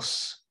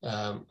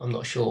I'm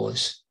not sure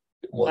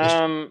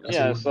what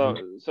this so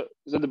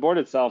the board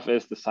itself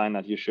is designed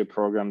that you should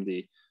program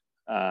the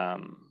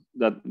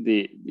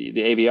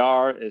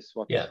AVR is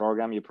what you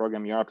program. You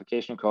program your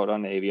application code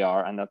on the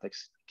AVR, and that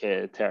takes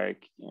care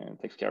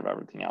of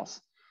everything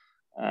else.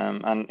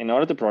 And in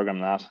order to program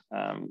that,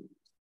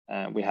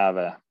 we have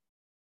a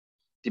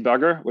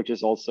debugger, which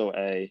is also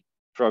a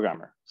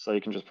programmer. So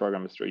you can just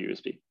program it through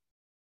USB.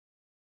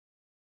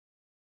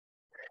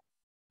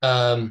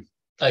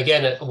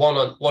 Again, one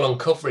on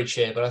coverage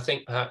here, but I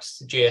think perhaps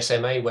the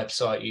GSMA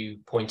website you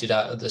pointed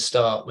out at the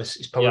start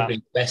is probably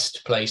the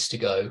best place to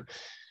go.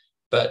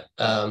 But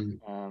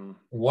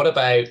what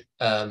about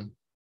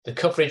the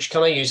coverage?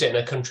 Can I use it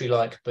in a country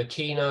like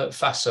Burkina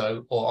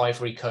Faso or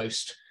Ivory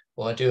Coast,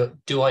 or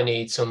do I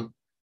need some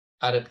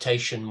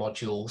adaptation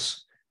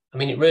modules? I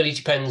mean, it really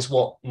depends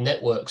what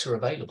networks are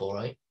available,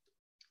 right?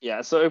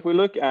 Yeah. So if we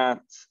look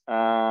at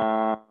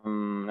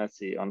let's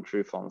see, on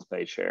TruePhone's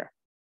page here,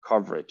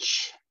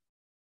 coverage,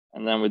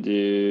 and then we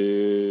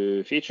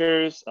do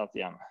features at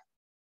the end,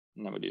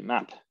 and then we do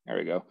map. There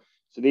we go.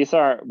 So these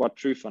are what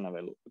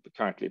TruePhone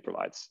currently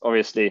provides.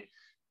 Obviously,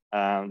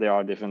 there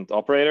are different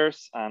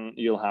operators, and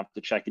you'll have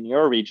to check in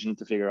your region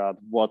to figure out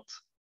what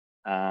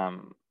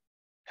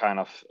kind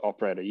of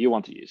operator you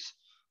want to use.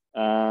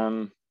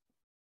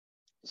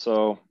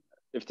 So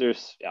if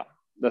there's,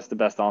 that's the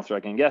best answer I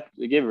can give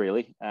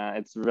really.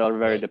 It's very,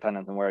 very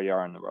dependent on where you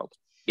are in the world.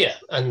 Yeah,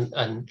 and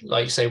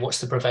like you say, what's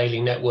the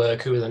prevailing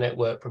network? Who are the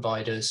network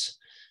providers?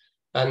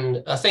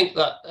 And I think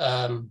that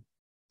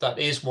that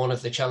is one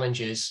of the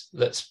challenges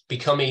that's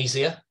become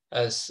easier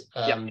as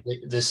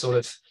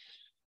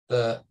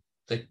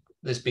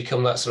there's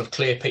become that sort of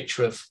clear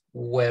picture of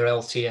where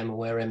LTM or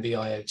where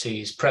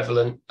NB-IoT is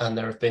prevalent, and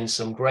there have been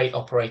some great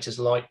operators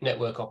like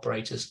network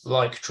operators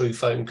like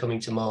TruePhone coming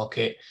to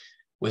market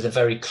with a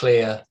very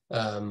clear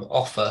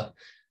offer.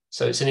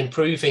 So it's an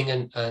improving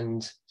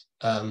and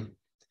a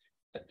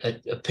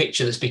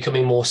picture that's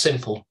becoming more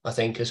simple, I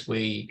think, as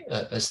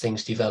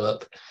things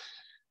develop.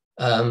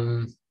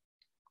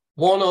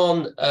 One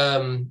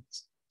on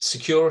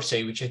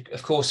security, which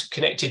of course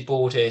connected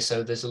board here,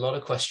 so there's a lot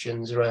of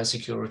questions around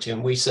security,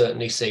 and we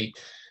certainly see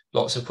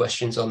lots of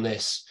questions on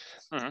this.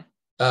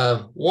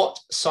 What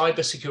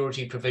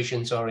cybersecurity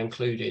provisions are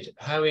included?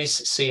 How is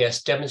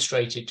CS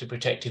demonstrated to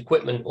protect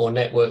equipment or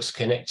networks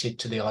connected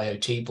to the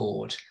IoT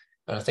board?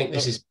 And I think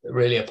this is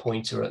really a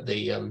pointer at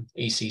the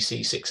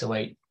ECC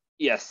 608.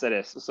 Yes, it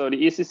is. So the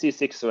ECC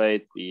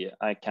 608,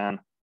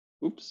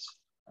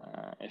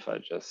 if I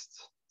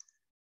just,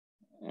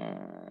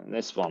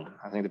 this one,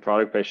 I think the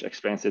product page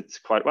explains it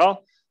quite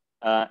well.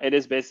 It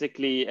is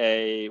basically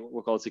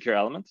we call it secure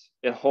element.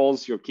 It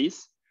holds your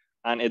keys,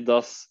 and it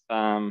does,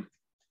 and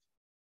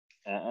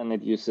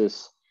it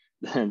uses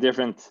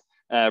different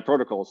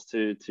protocols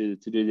to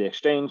do the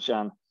exchange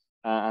and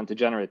to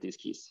generate these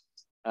keys.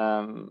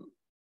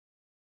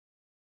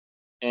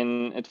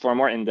 For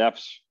more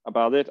in-depth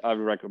about it, I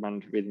would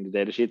recommend reading the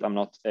datasheet. I'm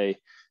not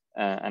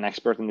an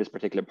expert in this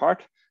particular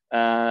part,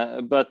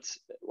 but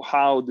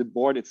how the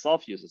board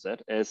itself uses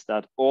it is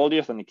that all the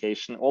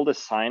authentication, all the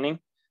signing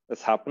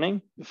that's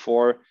happening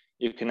before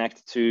you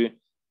connect to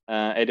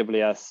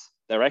AWS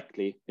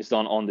directly is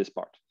done on this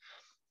part.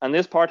 And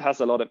this part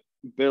has a lot of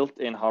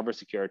built-in hardware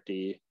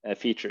security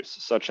features,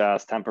 such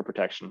as tamper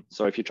protection.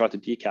 So if you try to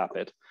decap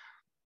it,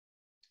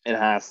 it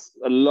has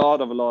a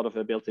lot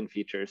of built-in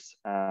features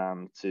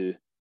to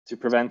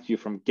prevent you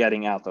from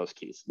getting out those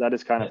keys. That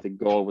is kind of the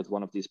goal with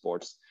one of these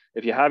boards.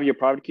 If you have your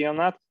private key on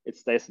that, it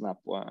stays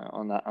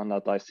on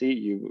that IC.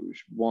 You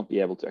won't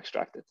be able to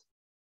extract it.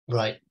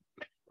 Right,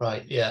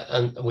 yeah,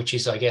 and which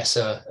is, I guess,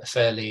 a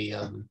fairly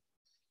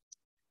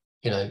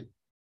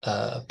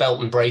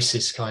belt and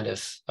braces kind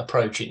of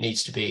approach. It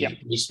needs to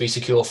be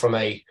secure from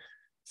a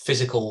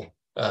physical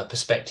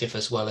perspective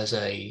as well as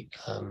a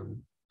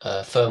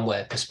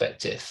firmware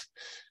perspective.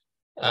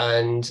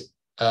 And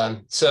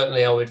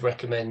certainly, I would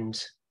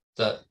recommend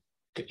that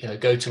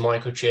go to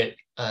Microchip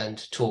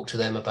and talk to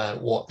them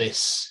about what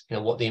this,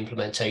 what the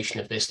implementation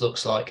of this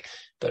looks like.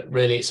 But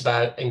really, it's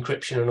about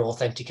encryption and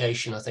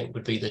authentication. I think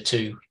would be the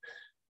two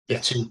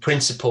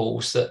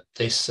principles that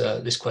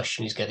this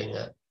question is getting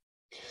at.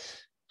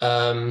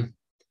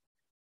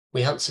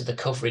 We answered the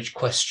coverage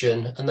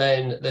question, and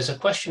then there's a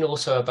question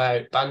also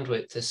about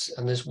bandwidth.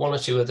 And there's one or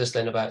two others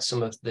then about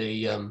some of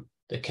the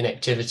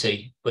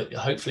connectivity, but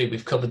hopefully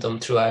we've covered them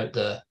throughout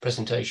the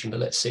presentation.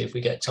 But let's see if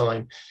we get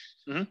time.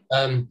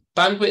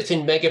 Bandwidth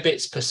in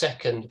megabits per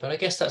second, but I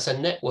guess that's a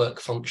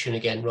network function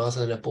again rather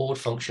than a board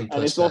function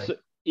per se. Also,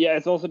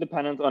 it's also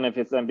dependent on if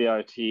it's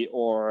NB-IoT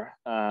or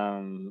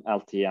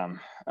LTM.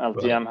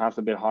 LTM has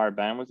a bit higher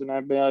bandwidth than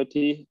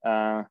NB-IoT.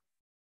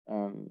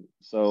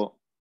 So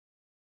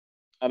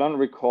I don't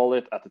recall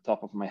it at the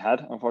top of my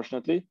head,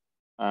 unfortunately,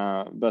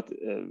 but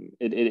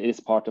it is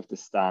part of the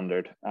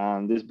standard.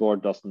 And this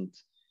board doesn't,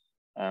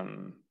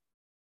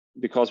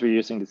 because we're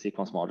using the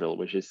sequence module,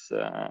 which is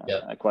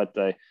quite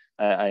a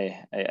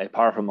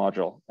powerful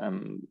module.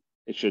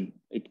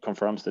 It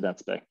confirms the net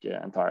spec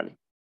entirely.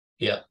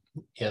 Yeah,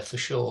 for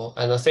sure.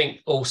 And I think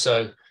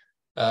also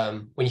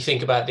when you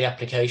think about the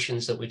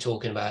applications that we're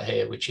talking about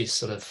here, which is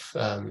sort of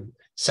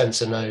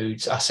sensor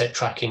nodes, asset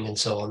tracking, and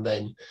so on,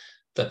 then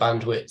the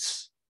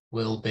bandwidth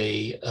will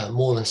be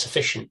more than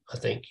sufficient, I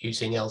think,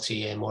 using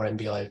LTE-M or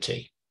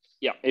NB-IoT.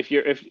 Yeah, if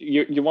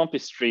you won't be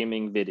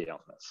streaming video.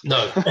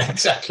 No,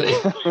 exactly.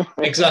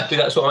 Exactly,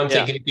 that's what I'm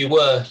thinking. If you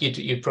were,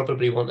 you'd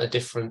probably want a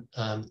different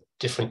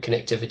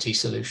connectivity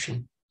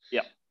solution.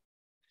 Yeah.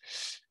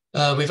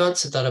 We've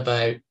answered that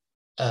about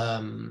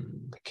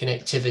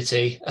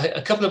connectivity.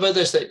 A couple of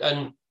others that,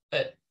 and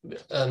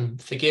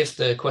forgive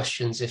the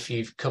questions if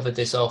you've covered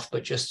this off,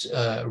 but just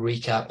a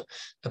recap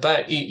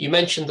about, you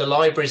mentioned the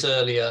libraries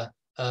earlier,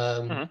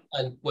 and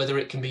whether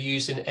it can be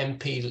used in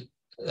MP.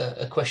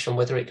 A question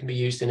whether it can be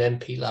used in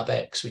MP Lab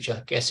X, which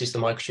I guess is the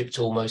Microchip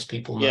tool most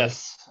people know.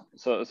 Yes.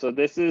 So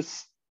this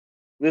is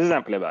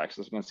MP Lab X.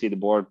 As you can see, the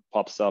board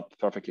pops up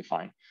perfectly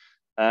fine.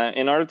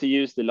 In order to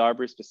use the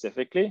library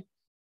specifically,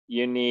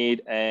 you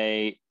need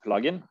a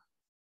plugin,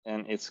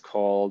 and it's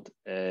called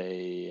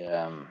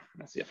a.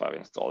 Let's see if I've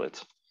installed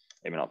it.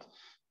 Maybe not.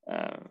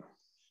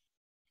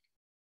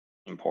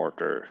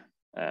 Importer.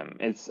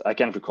 I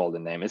can't recall the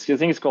name. I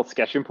think it's called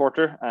Sketch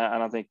Importer. I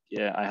don't think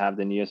I have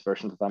the newest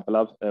version of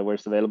MPLab where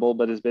it's available,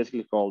 but it's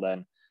basically called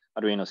an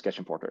Arduino Sketch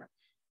Importer.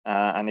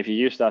 And if you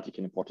use that, you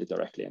can import it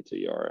directly into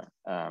your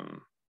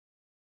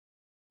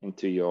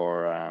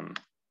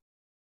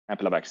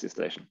MPLab X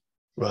installation.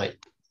 Right.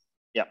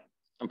 Yeah.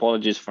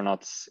 Apologies for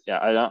not.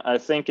 Yeah, I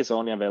think it's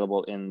only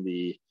available in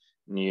the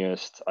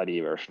newest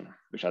IDE version,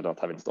 which I don't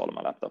have installed on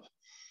my laptop.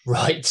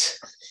 Right.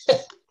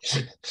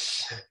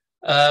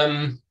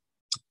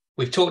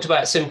 We've talked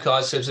about SIM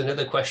cards. So there's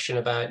another question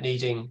about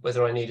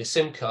whether I need a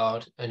SIM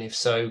card, and if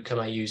so, can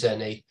I use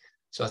any?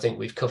 So I think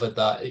we've covered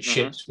that. It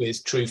ships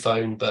with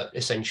TruePhone, but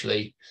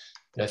essentially,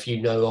 if you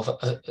know of,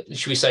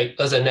 should we say,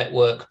 other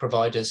network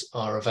providers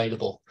are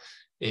available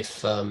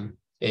if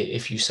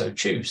you so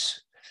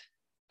choose.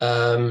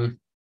 Another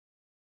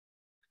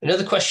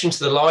question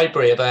to the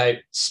library about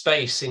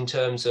space in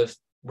terms of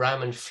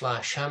RAM and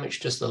flash. How much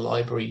does the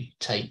library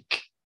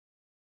take?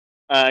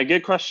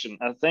 Good question.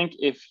 I think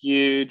if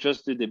you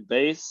just do the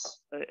base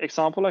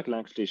example, I can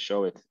actually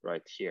show it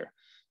right here.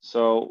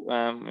 So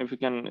if we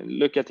can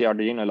look at the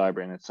Arduino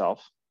library in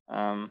itself,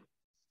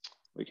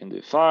 we can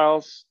do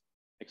files,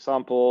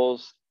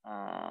 examples,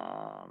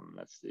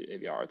 let's do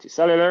IoT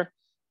Cellular,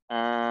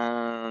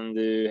 and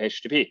do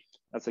HTTP.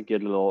 That's a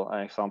good little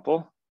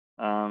example.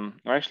 Or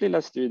actually,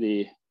 let's do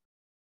the,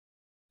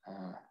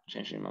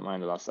 changing my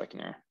mind the last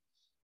second here,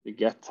 the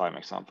get time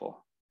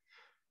example.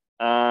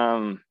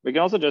 We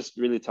can also just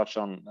really touch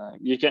on,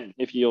 you can,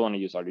 if you want to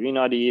use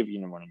Arduino IDE, if you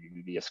want to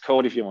use VS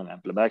Code, if you want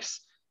MPLab X,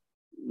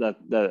 that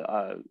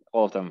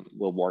all of them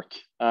will work.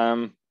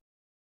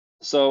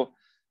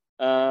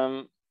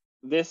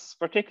 This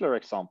particular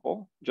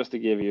example, just to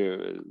give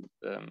you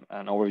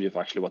an overview of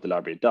actually what the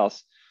library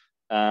does,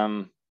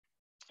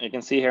 you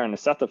can see here in the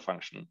setup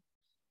function,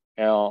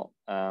 it'll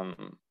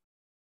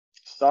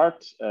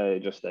start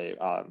just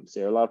a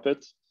serial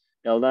output.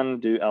 It'll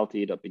then do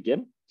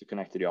lte.begin to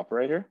connect to the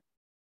operator.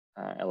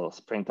 It'll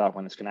print out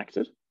when it's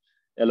connected.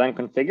 It'll then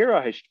configure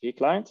a HTTP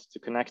client to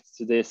connect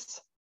to this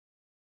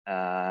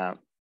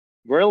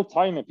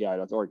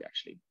worldtimeapi.org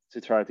actually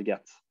to try to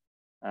get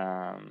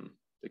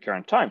the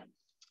current time.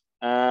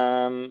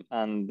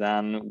 And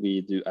then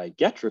we do a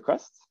get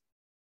request.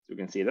 So you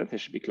can see that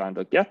HTTP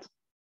client.get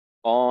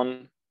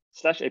on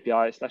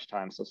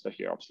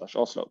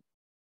 /API/time/Europe/Oslo.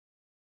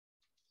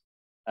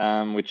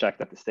 We check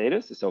that the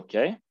status is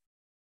okay.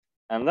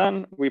 And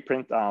then we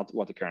print out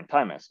what the current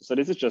time is. So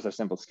this is just a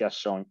simple sketch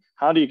showing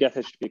how do you get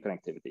HTTP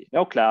connectivity?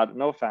 No cloud,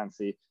 no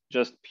fancy,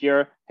 just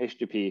pure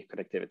HTTP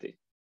connectivity.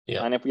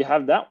 Yeah. And if we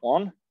have that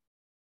one,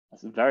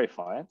 let's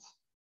verify it.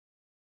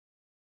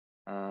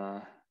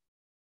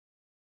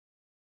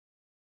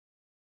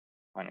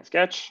 Finding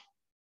sketch.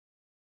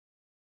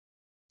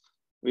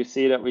 We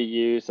see that we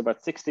use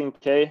about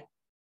 16K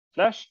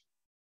flash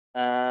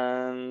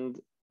and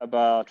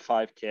about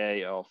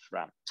 5K of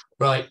RAM.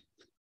 Right.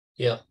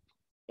 Yeah.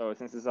 So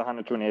since it's a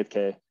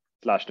 128K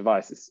flash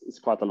device, it's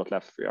quite a lot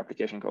left for your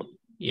application code.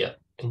 Yeah,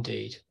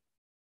 indeed.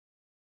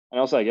 And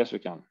also, I guess we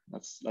can.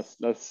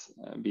 Let's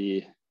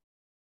be.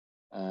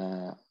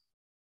 Oh,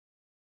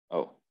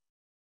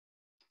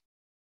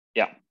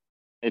 yeah.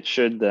 It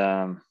should.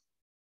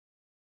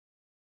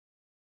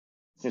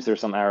 Since there's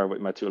some error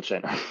with my tool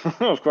chain,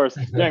 of course,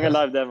 during a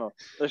live demo.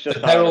 Let's just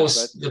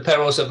the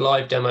perils of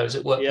live demos.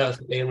 It worked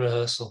perfectly in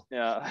rehearsal.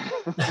 Yeah.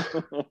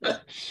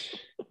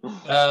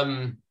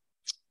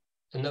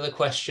 Another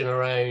question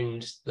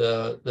around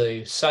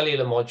the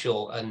cellular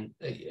module, and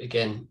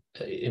again,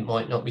 it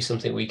might not be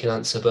something we can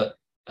answer, but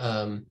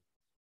can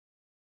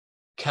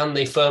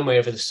the firmware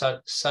of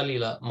the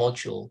cellular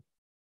module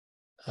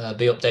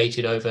be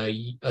updated over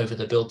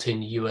the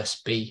built-in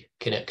USB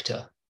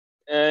connector?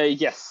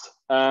 Yes,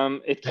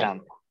 it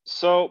can.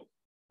 So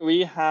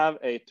we have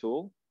a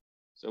tool.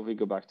 So if we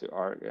go back to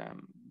our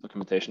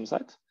documentation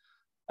site,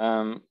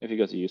 if you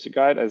go to user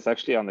guide, it's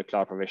actually on the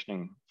cloud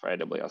provisioning for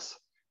AWS.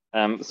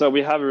 So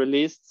we have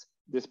released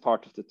this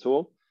part of the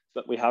tool,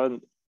 but we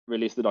haven't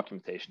released the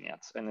documentation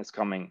yet, and it's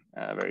coming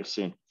very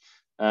soon.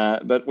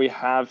 But we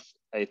have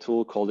a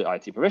tool called the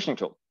IT provisioning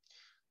tool.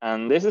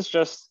 And this is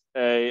just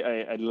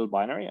a little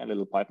binary, a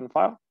little Python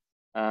file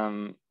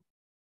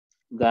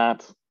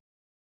that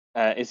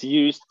is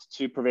used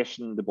to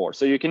provision the board.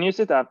 So you can use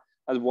it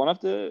as one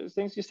of the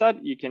things you said.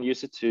 You can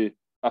use it to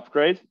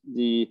upgrade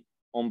the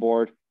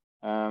onboard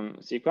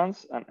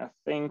sequence. And I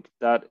think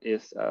that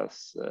is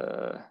as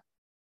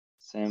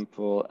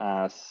simple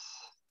as,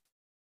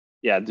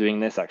 doing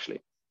this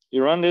actually.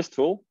 You run this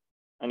tool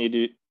and you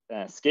do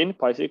skin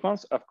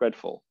PySequence upgrade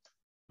full.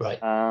 Right.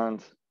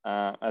 And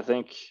I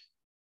think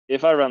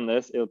if I run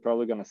this, it'll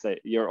probably going to say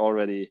you're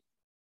already,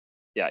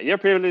 you're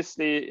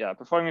previously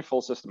performing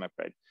full system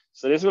upgrade.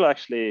 So this will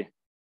actually,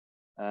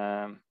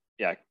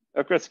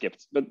 upgrade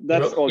skipped, but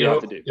that's all you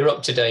have to do. You're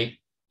up to date.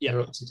 Yeah.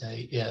 You're up to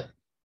date. Yeah.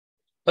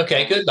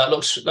 Okay, good. That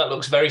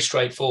looks very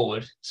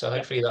straightforward. So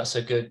hopefully that's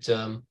a good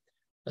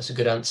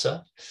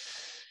answer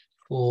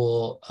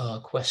for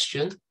our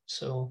question.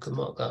 So we can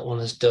mark that one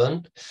as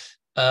done.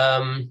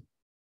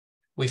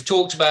 We've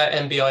talked about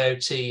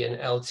NB-IoT and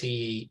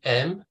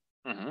LTE-M,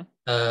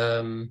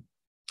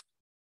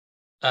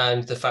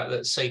 and the fact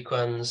that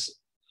sequence,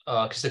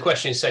 because the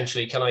question is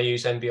essentially, can I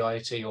use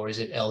NB-IoT or is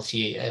it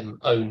LTE-M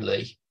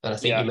only? And I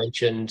think you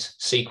mentioned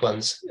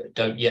sequence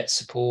don't yet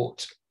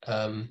support.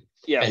 So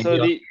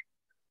the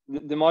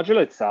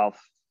module itself,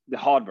 the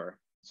hardware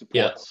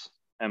supports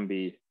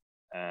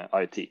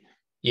NB-IoT.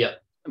 Yeah.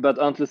 But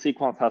until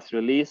sequence has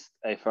released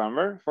a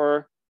firmware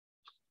for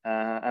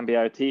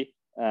NB-IoT,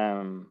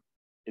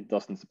 it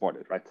doesn't support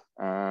it, right?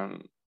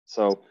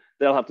 So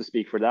they'll have to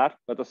speak for that.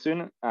 But as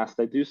soon as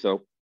they do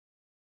so,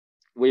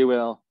 we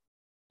will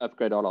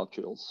upgrade all our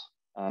tools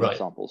and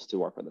examples to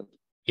work with it.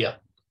 Yeah.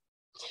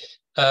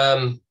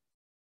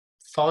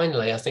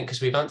 Finally, I think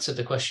because we've answered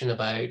the question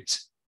about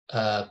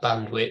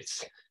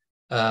bandwidth,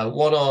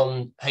 one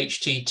on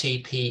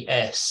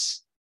HTTPS,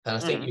 and I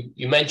think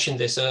you mentioned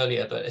this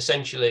earlier, but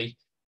essentially,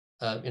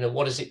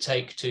 what does it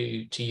take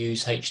to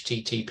use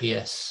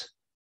HTTPS?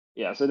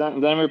 Yeah, so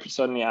then we're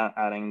certainly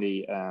adding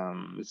the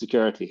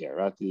security here,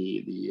 right?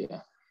 The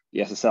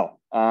SSL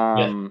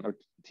or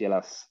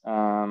TLS.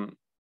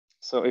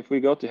 So if we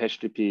go to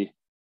HTTP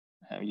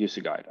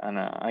user guide, and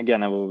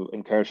again, I will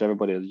encourage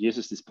everybody that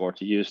uses this board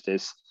to use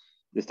this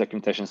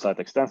documentation site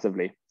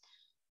extensively.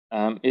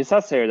 It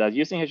says here that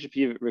using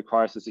HTTP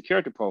requires a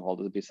security profile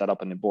to be set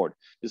up on the board.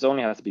 This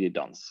only has to be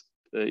done.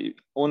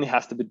 Only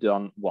has to be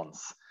done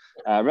once.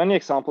 Run the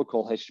example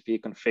called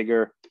HTTP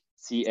configure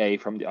CA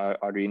from the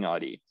Arduino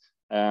IDE.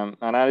 And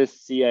that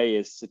is CA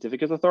is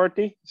certificate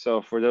authority.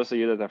 So for those of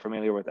you that are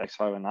familiar with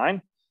X5 and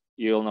 9,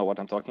 you'll know what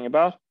I'm talking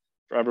about.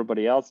 For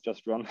everybody else,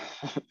 just run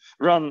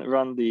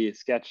run the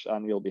sketch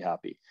and you'll be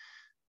happy.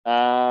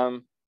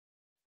 So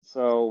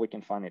we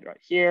can find it right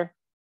here.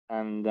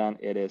 And then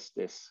it is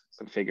this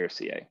configure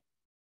CA.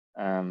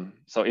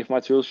 So if my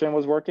tool chain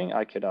was working,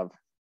 I could have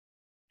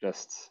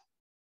just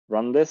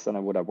run this and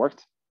it would have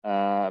worked.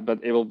 But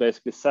it will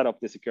basically set up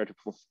the security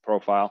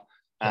profile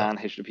and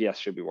HTTPS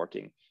should be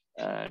working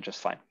just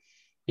fine.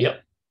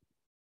 Yep.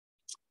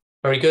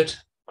 Very good.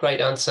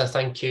 Great answer.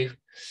 Thank you.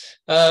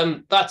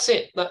 That's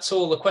it. That's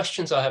all the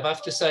questions I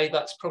have to say.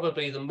 That's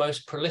probably the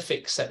most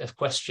prolific set of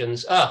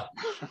questions.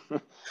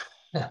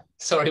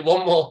 Sorry,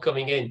 one more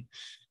coming in.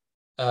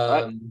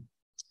 Again,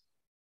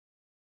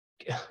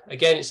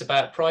 it's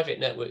about private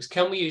networks.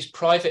 Can we use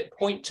private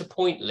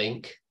point-to-point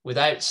link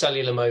without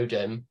cellular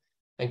modem?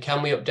 And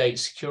can we update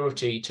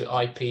security to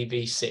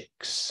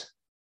IPv6?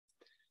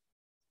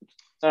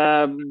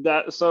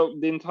 So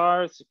the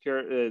entire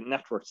secure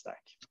network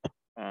stack.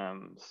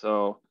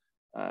 So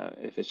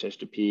if it's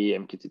HTTP,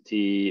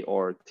 MQTT,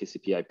 or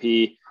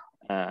TCP/IP,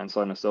 and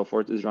so on and so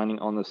forth, is running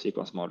on the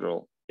sequence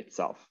module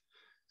itself.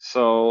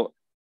 So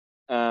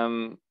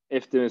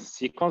if the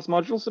sequence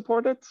module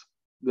supports it,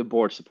 the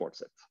board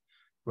supports it.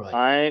 Right.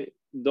 I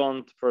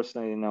don't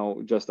personally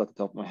know just at the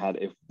top of my head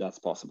if that's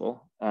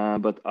possible,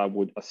 but I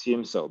would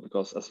assume so,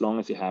 because as long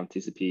as you have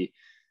TCP,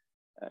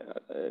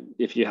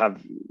 if you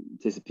have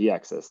TCP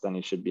access, then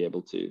you should be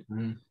able to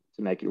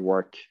make it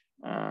work.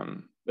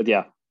 But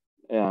yeah,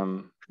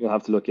 you'll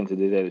have to look into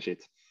the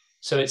datasheet.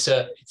 So it's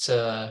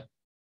a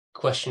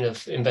question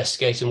of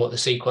investigating what the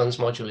sequence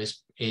module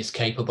is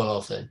capable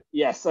of then.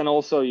 Yes, and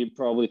also you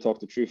probably talk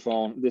to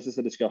TruePhone. This is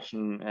a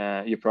discussion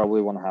you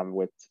probably want to have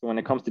with when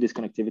it comes to these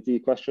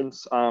connectivity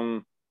questions,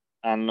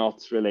 and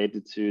not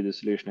related to the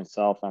solution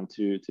itself and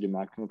to the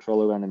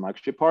microcontroller and the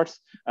microchip parts.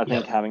 I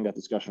think having that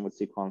discussion with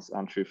Sequence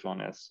and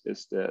TruePhone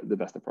is the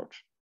best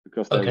approach,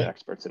 because they're the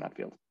experts in that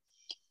field.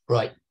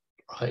 Right,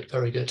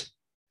 very good.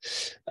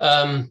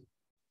 Then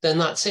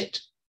that's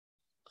it.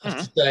 I have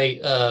to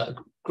say,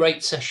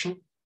 great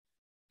session.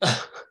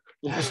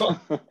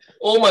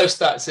 Almost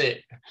that's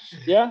it.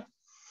 Yeah.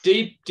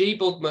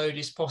 Debug mode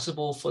is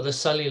possible for the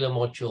cellular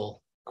module?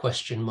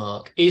 Question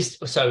mark. Is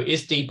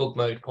debug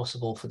mode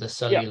possible for the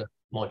cellular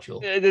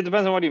module? It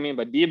depends on what you mean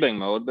by debug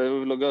mode, but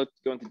we'll go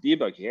into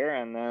debug here,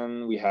 and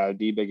then we have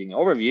debugging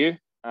overview.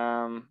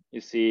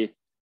 You see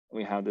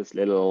we have this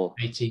little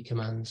AT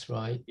commands,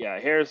 right? Yeah,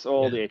 here's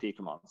all the AT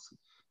commands.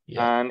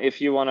 Yeah. And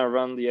if you want to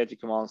run the AT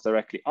commands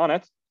directly on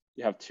it,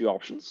 you have two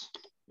options.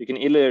 You can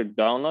either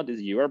download this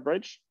UART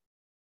bridge,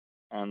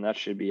 and that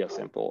should be as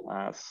simple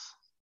as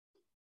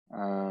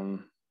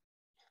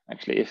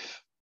actually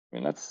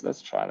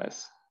let's try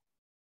this.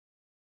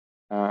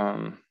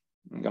 I'm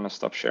gonna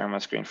stop sharing my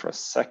screen for a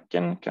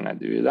second. Can I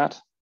do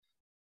that?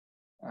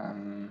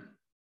 One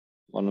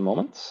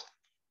moment.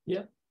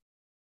 Yeah.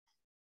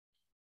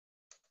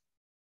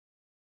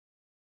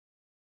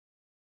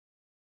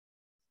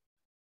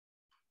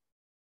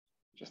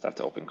 Just have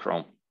to open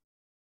Chrome.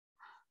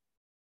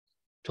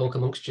 Talk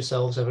amongst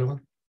yourselves,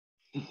 everyone.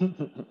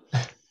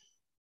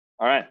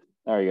 All right,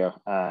 there you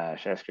go.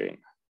 Share screen.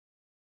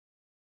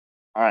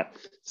 All right,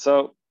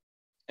 so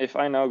if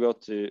I now go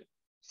to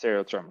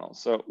serial terminal,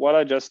 so what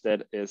I just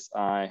did is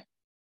I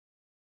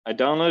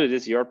downloaded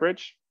this UART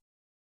bridge,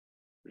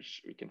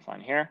 which we can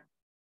find here,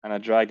 and I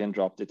dragged and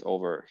dropped it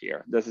over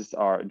here. This is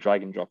our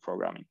drag and drop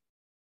programming.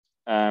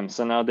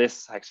 So now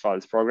this hex file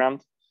is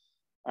programmed,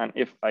 and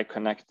if I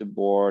connect the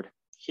board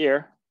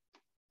here,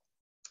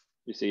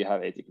 you see you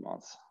have AT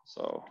commands.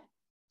 So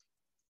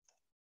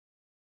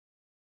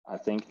I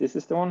think this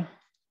is the one.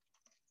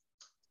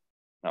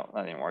 No,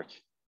 that didn't work.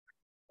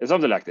 It's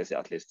something like this, yeah,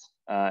 at least.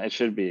 It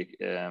should be,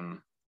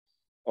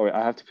 or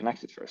I have to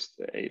connect it first.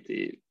 The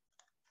AT,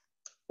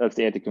 that's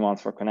the AT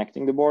commands for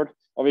connecting the board.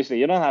 Obviously,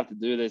 you don't have to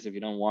do this if you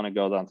don't want to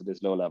go down to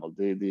this low level.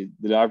 The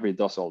library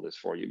does all this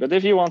for you. But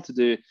if you want to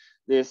do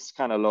this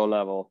kind of low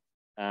level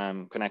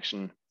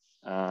connection,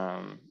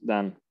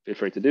 then feel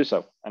free to do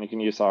so. And you can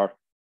use our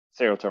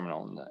serial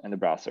terminal in the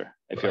browser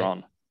if you're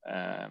on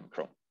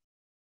Chrome.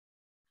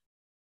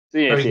 So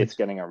you see it's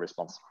getting a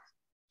response.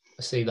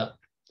 I see that.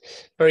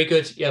 Very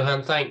good,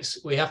 Johan, thanks.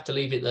 We have to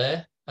leave it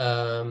there.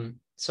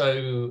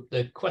 So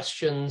the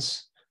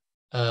questions,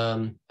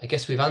 I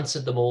guess we've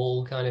answered them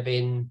all kind of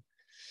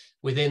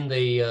within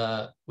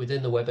the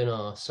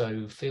webinar.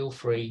 So feel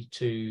free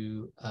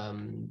to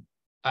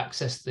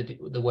access the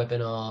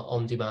webinar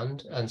on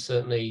demand, and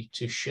certainly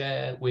to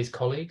share with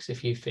colleagues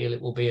if you feel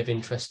it will be of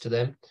interest to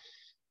them.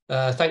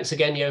 Thanks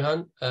again,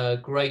 Johan. A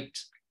great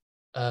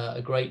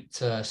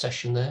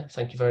session there.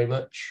 Thank you very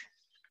much.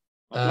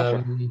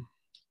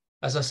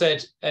 As I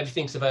said,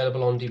 everything's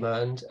available on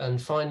demand.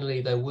 And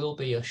finally, there will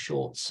be a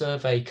short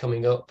survey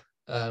coming up.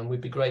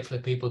 We'd be grateful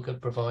if people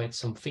could provide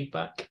some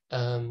feedback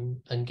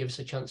and give us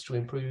a chance to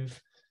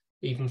improve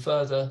even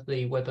further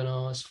the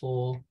webinars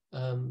for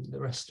the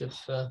rest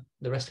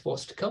of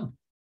what's to come.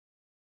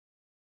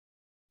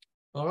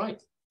 All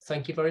right.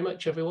 Thank you very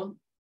much, everyone.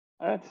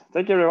 All right.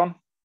 Thank you, everyone.